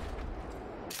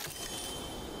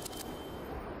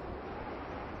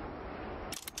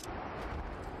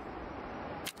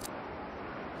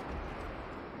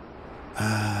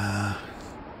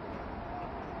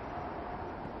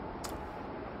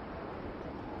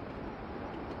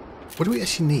 What do we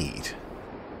actually need?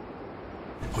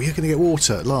 Oh, you're going to get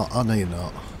water. Oh, no, you're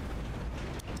not.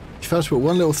 You failed to put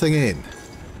one little thing in.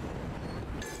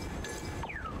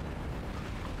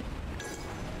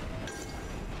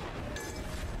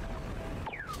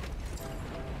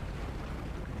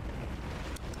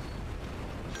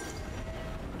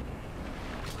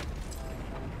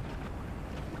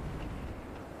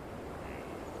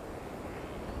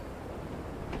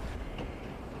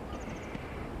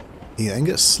 Yeah, and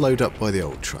gets slowed up by the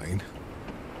old train.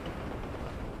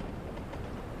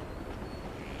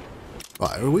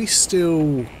 Right, are we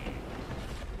still...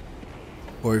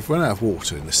 Well, we've run out of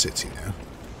water in the city now.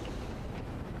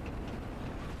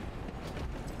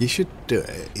 You should do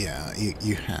it. Yeah,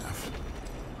 you have.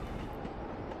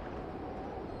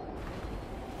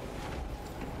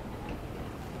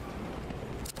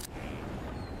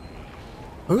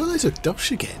 Oh, there's a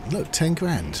Dutch again. Look, 10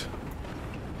 grand.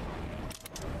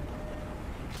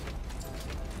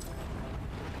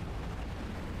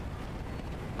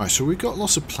 Right, so we've got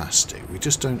lots of plastic. We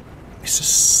just don't... It's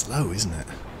just slow, isn't it?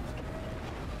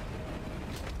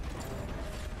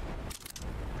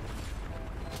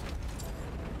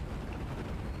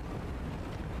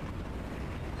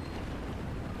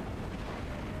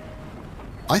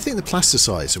 I think the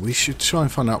plasticizer, we should try and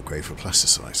find an upgrade for a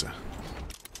plasticizer.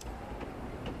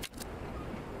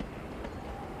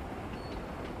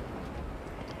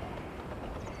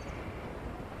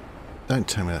 Don't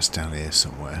tell me that's down here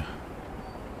somewhere.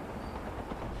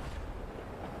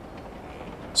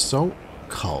 Salt,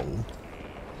 coal,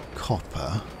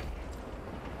 copper.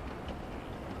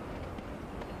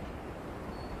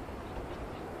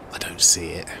 I don't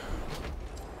see it.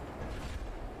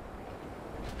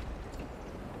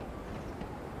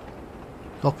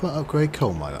 Copper upgrade,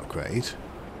 coal mine upgrade,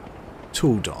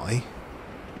 tool die.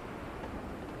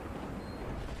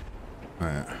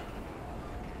 Right.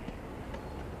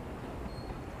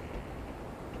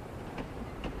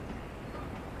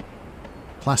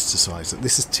 Plasticizer.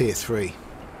 This is tier 3.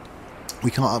 We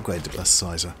can't upgrade the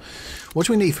plasticizer. What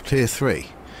do we need for tier 3?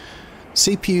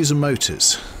 CPUs and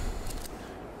motors.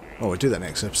 Oh, we'll do that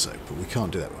next episode, but we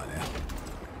can't do that right now.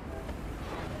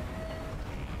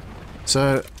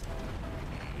 So,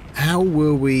 how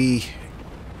will we...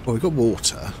 Well, we've got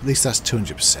water. At least that's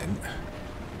 200%.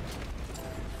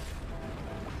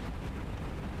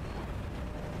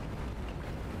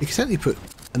 You could certainly put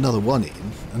another one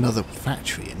in, another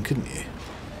factory in, couldn't you?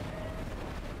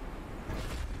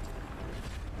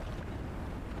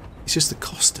 It's just the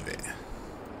cost of it.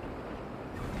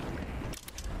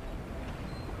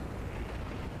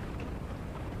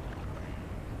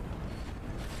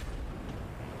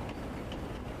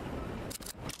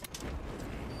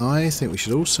 I think we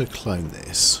should also clone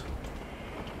this.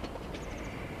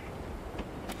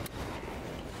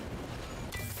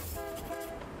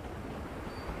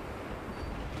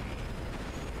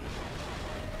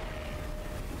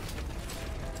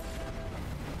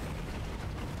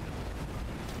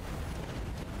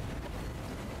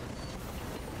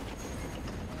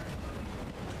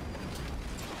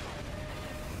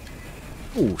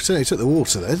 Oh, certainly took the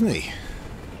water there, didn't he?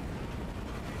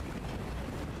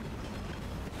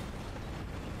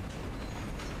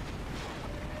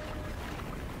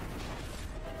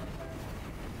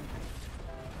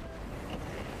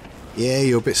 Yeah,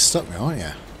 you're a bit stuck now, aren't you?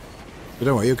 But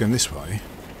don't worry, you're going this way.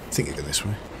 I think you're going this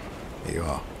way. Here you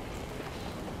are.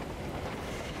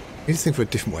 You need to think of a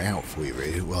different way out for you,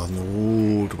 really, rather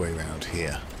than all the way around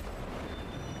here.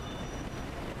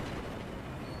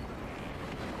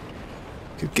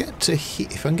 Could get to here.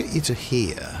 If I can get you to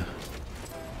here.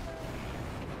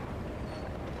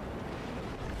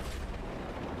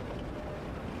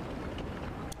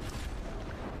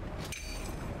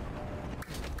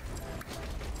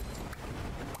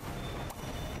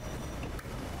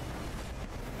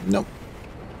 Nope.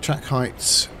 Track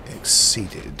heights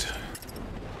exceeded.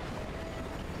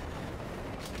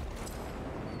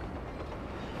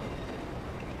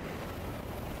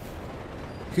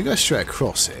 You could go straight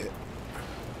across it.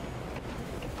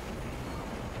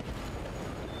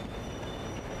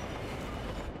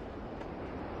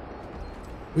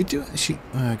 We do actually...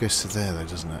 it goes to there though,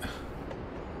 doesn't it?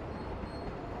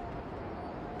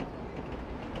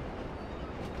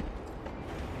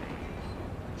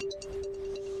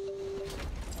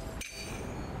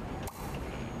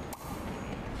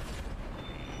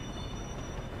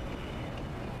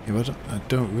 Yeah, but I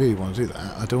don't really want to do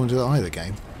that. I don't want to do that either,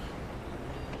 game.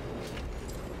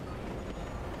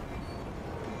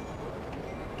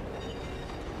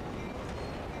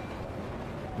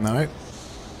 No.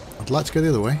 I'd like to go the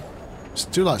other way.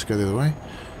 Still like to go the other way.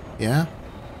 Yeah.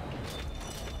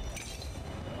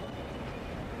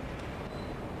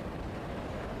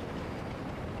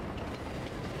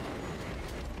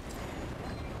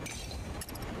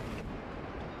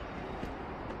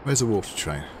 Where's the water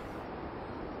train?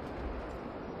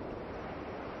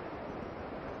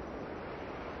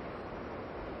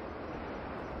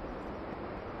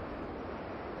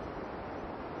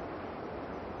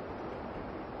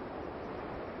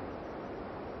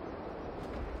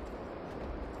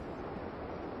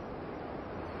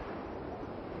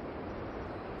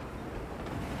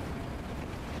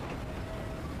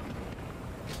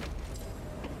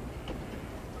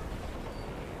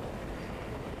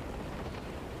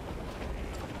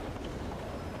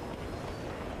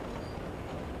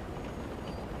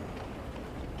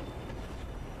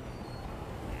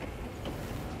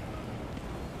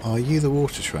 Are you the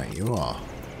water train? You are.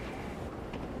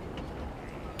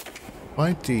 If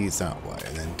I do you that way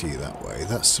and then do you that way,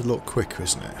 that's a lot quicker,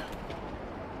 isn't it?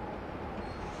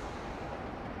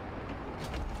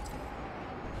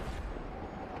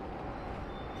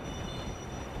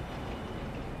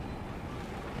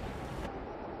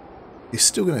 You're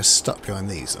still going to stuck behind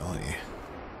these, aren't you?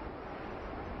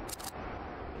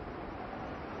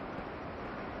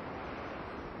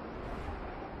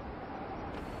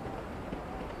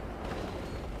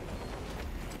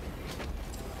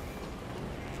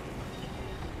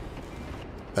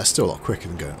 That's still a lot quicker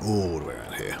than going all the way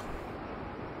around here.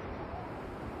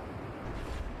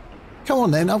 Come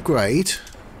on then, upgrade.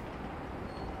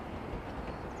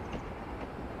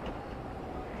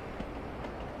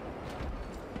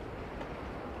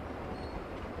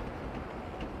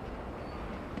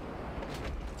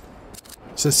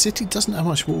 So the city doesn't have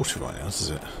much water right now,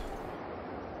 does it?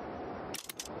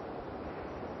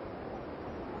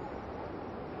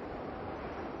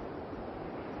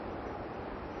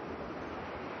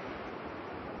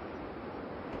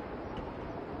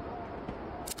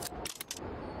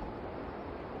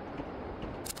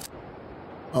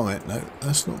 Oh wait, no,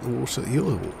 that's not the water, you're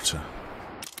the water.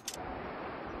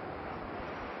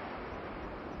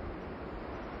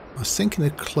 I was thinking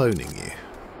of cloning you.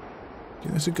 I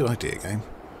think that's a good idea, game.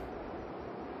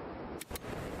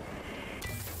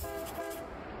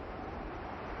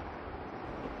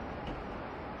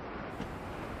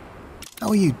 How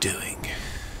are you doing?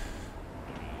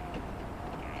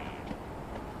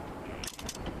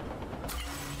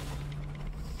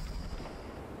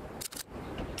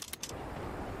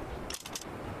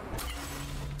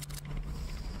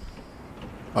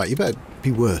 Right, you better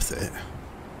be worth it.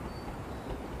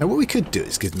 Now what we could do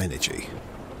is give them energy.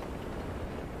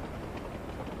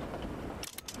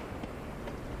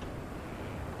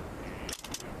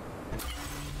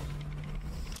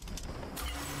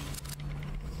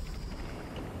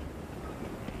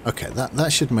 Okay,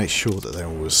 that should make sure that there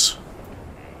was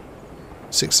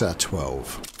 6 out of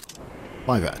 12,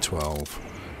 5 out of 12,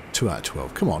 2 out of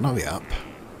 12. Come on, hurry up.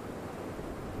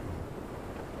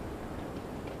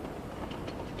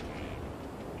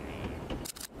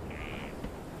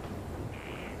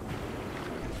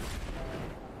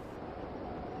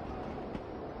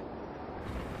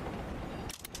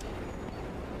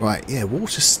 Right, yeah,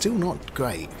 water's still not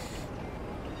great.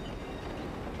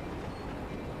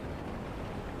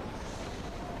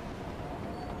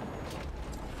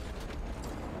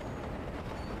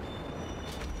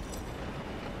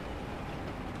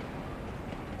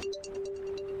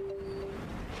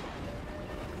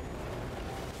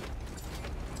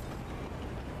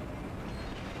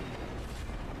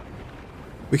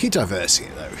 We keep diversing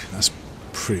it though, that's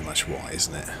pretty much why,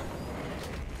 isn't it?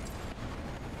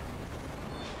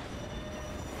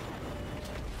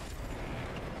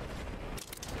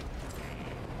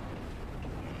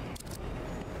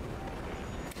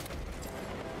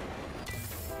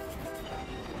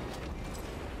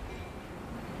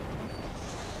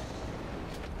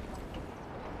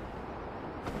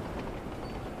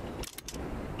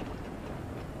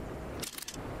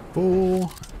 Four,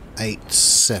 8,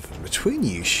 7. Between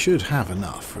you should have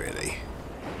enough, really.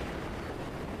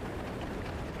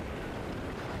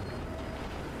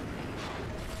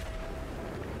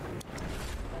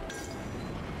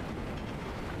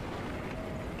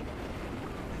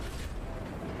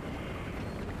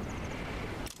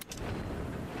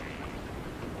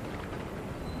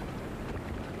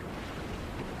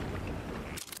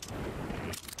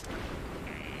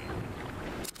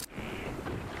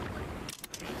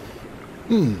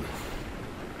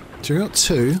 So you got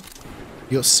 2,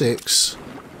 you got 6,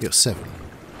 you got 7.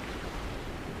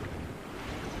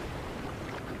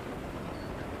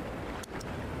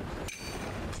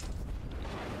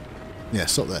 Yeah,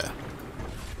 stop there.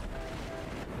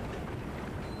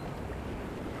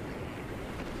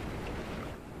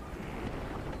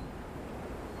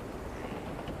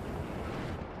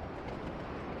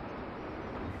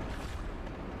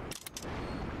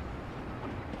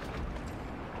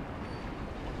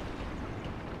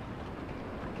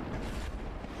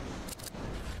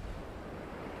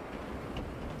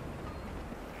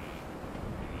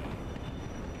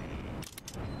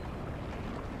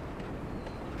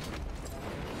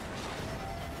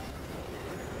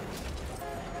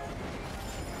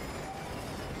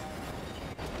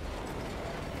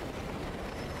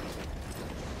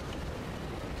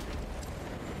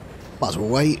 Might as well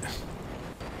wait.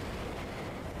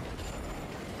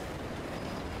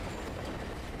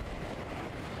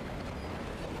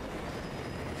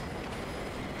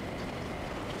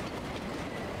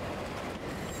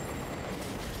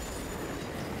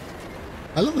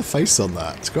 I love the face on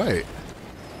that, it's great.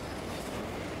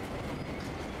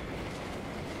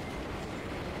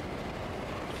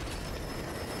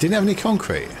 Didn't have any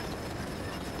concrete?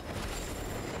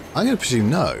 I'm going to presume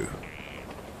no.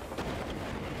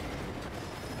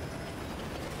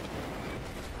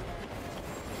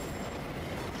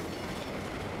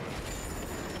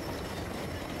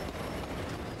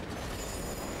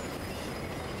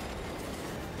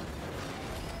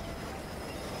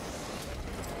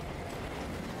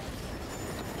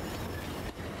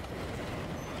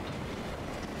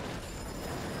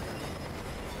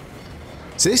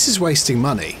 So this is wasting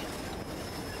money.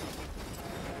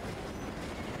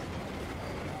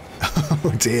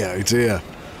 Oh dear, oh dear.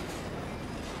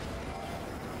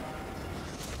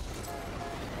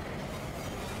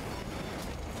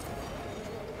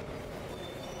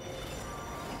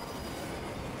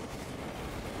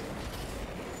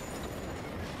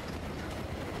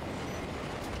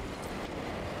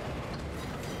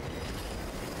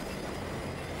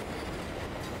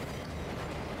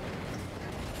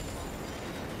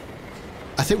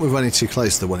 I think we're running too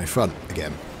close to the one in front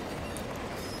again.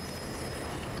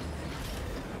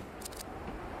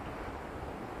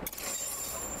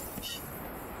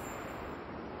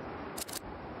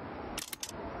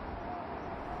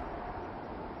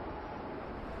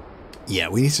 Yeah,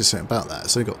 we need to do something about that.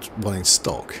 So we've got one in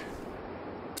stock.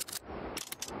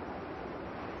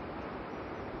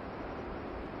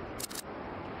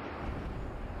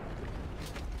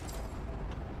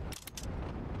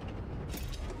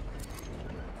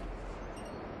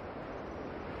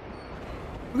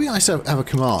 It would be nice to have a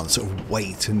command, sort of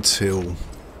wait until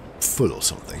full or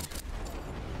something.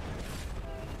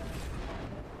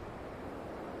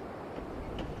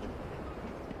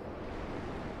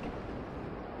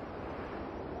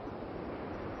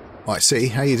 Right, City,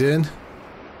 how you doing?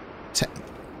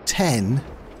 10?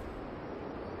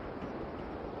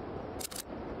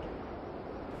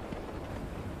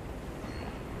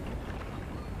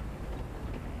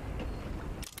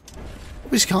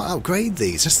 We just can't upgrade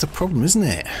these, that's the problem, isn't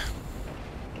it?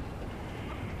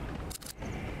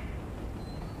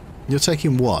 You're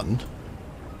taking one.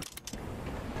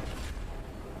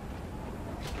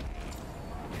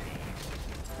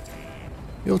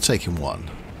 You're taking one.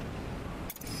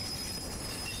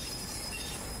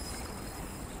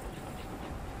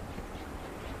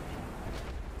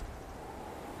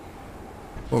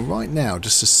 Well, right now,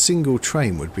 just a single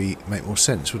train would make more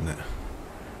sense, wouldn't it?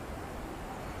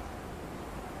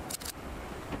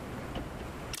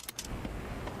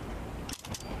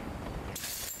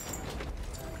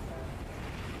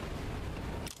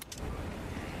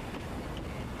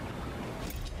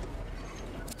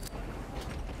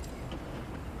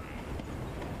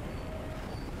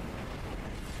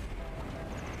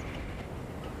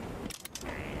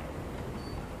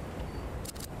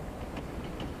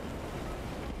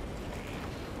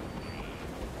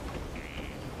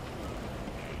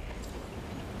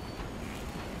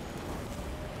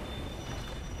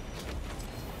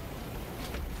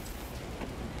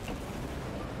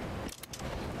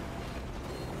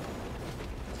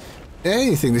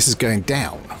 Anything, this is going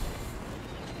down.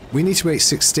 We need to reach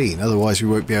 16, otherwise we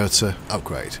won't be able to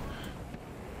upgrade.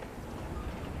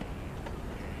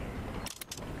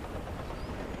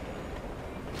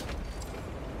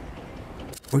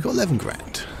 We've got 11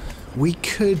 grand. We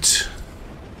could...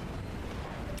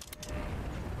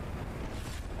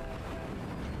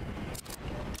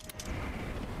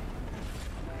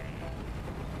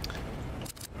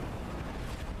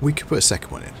 We could put a second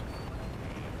one in.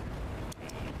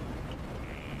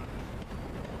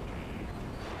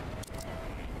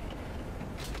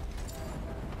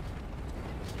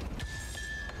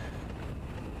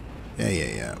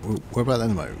 Yeah. What about that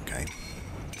in the moment game?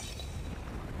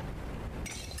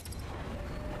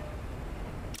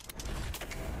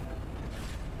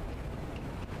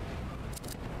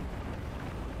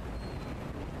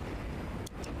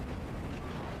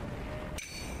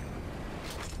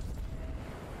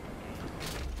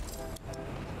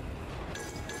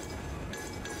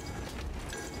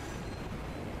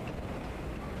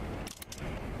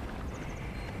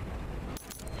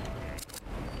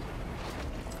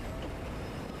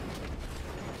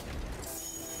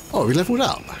 Oh, we leveled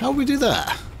up. How do we do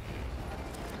that?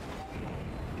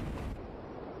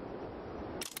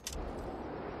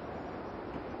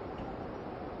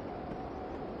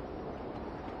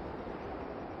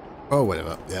 Oh,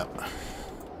 whatever. Yeah.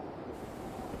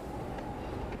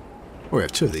 Oh, we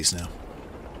have 2 of these now.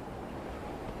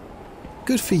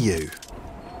 Good for you.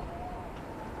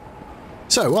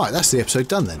 So, right, that's the episode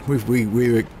done then.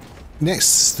 We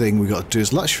next thing we got to do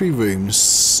is luxury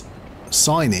rooms,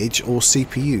 signage, or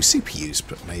CPUs,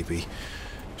 but maybe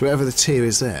whatever the tier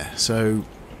is there. So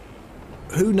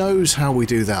who knows how we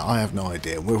do that? I have no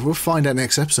idea. We'll find out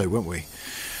next episode, won't we?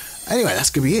 Anyway, that's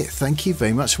gonna be it. Thank you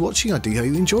very much for watching. I do hope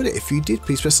you enjoyed it. If you did,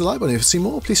 please press the like button. If you see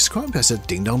more, please subscribe. Press the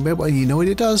ding dong bell button. You know what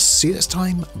it does. See you next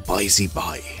time. Bye.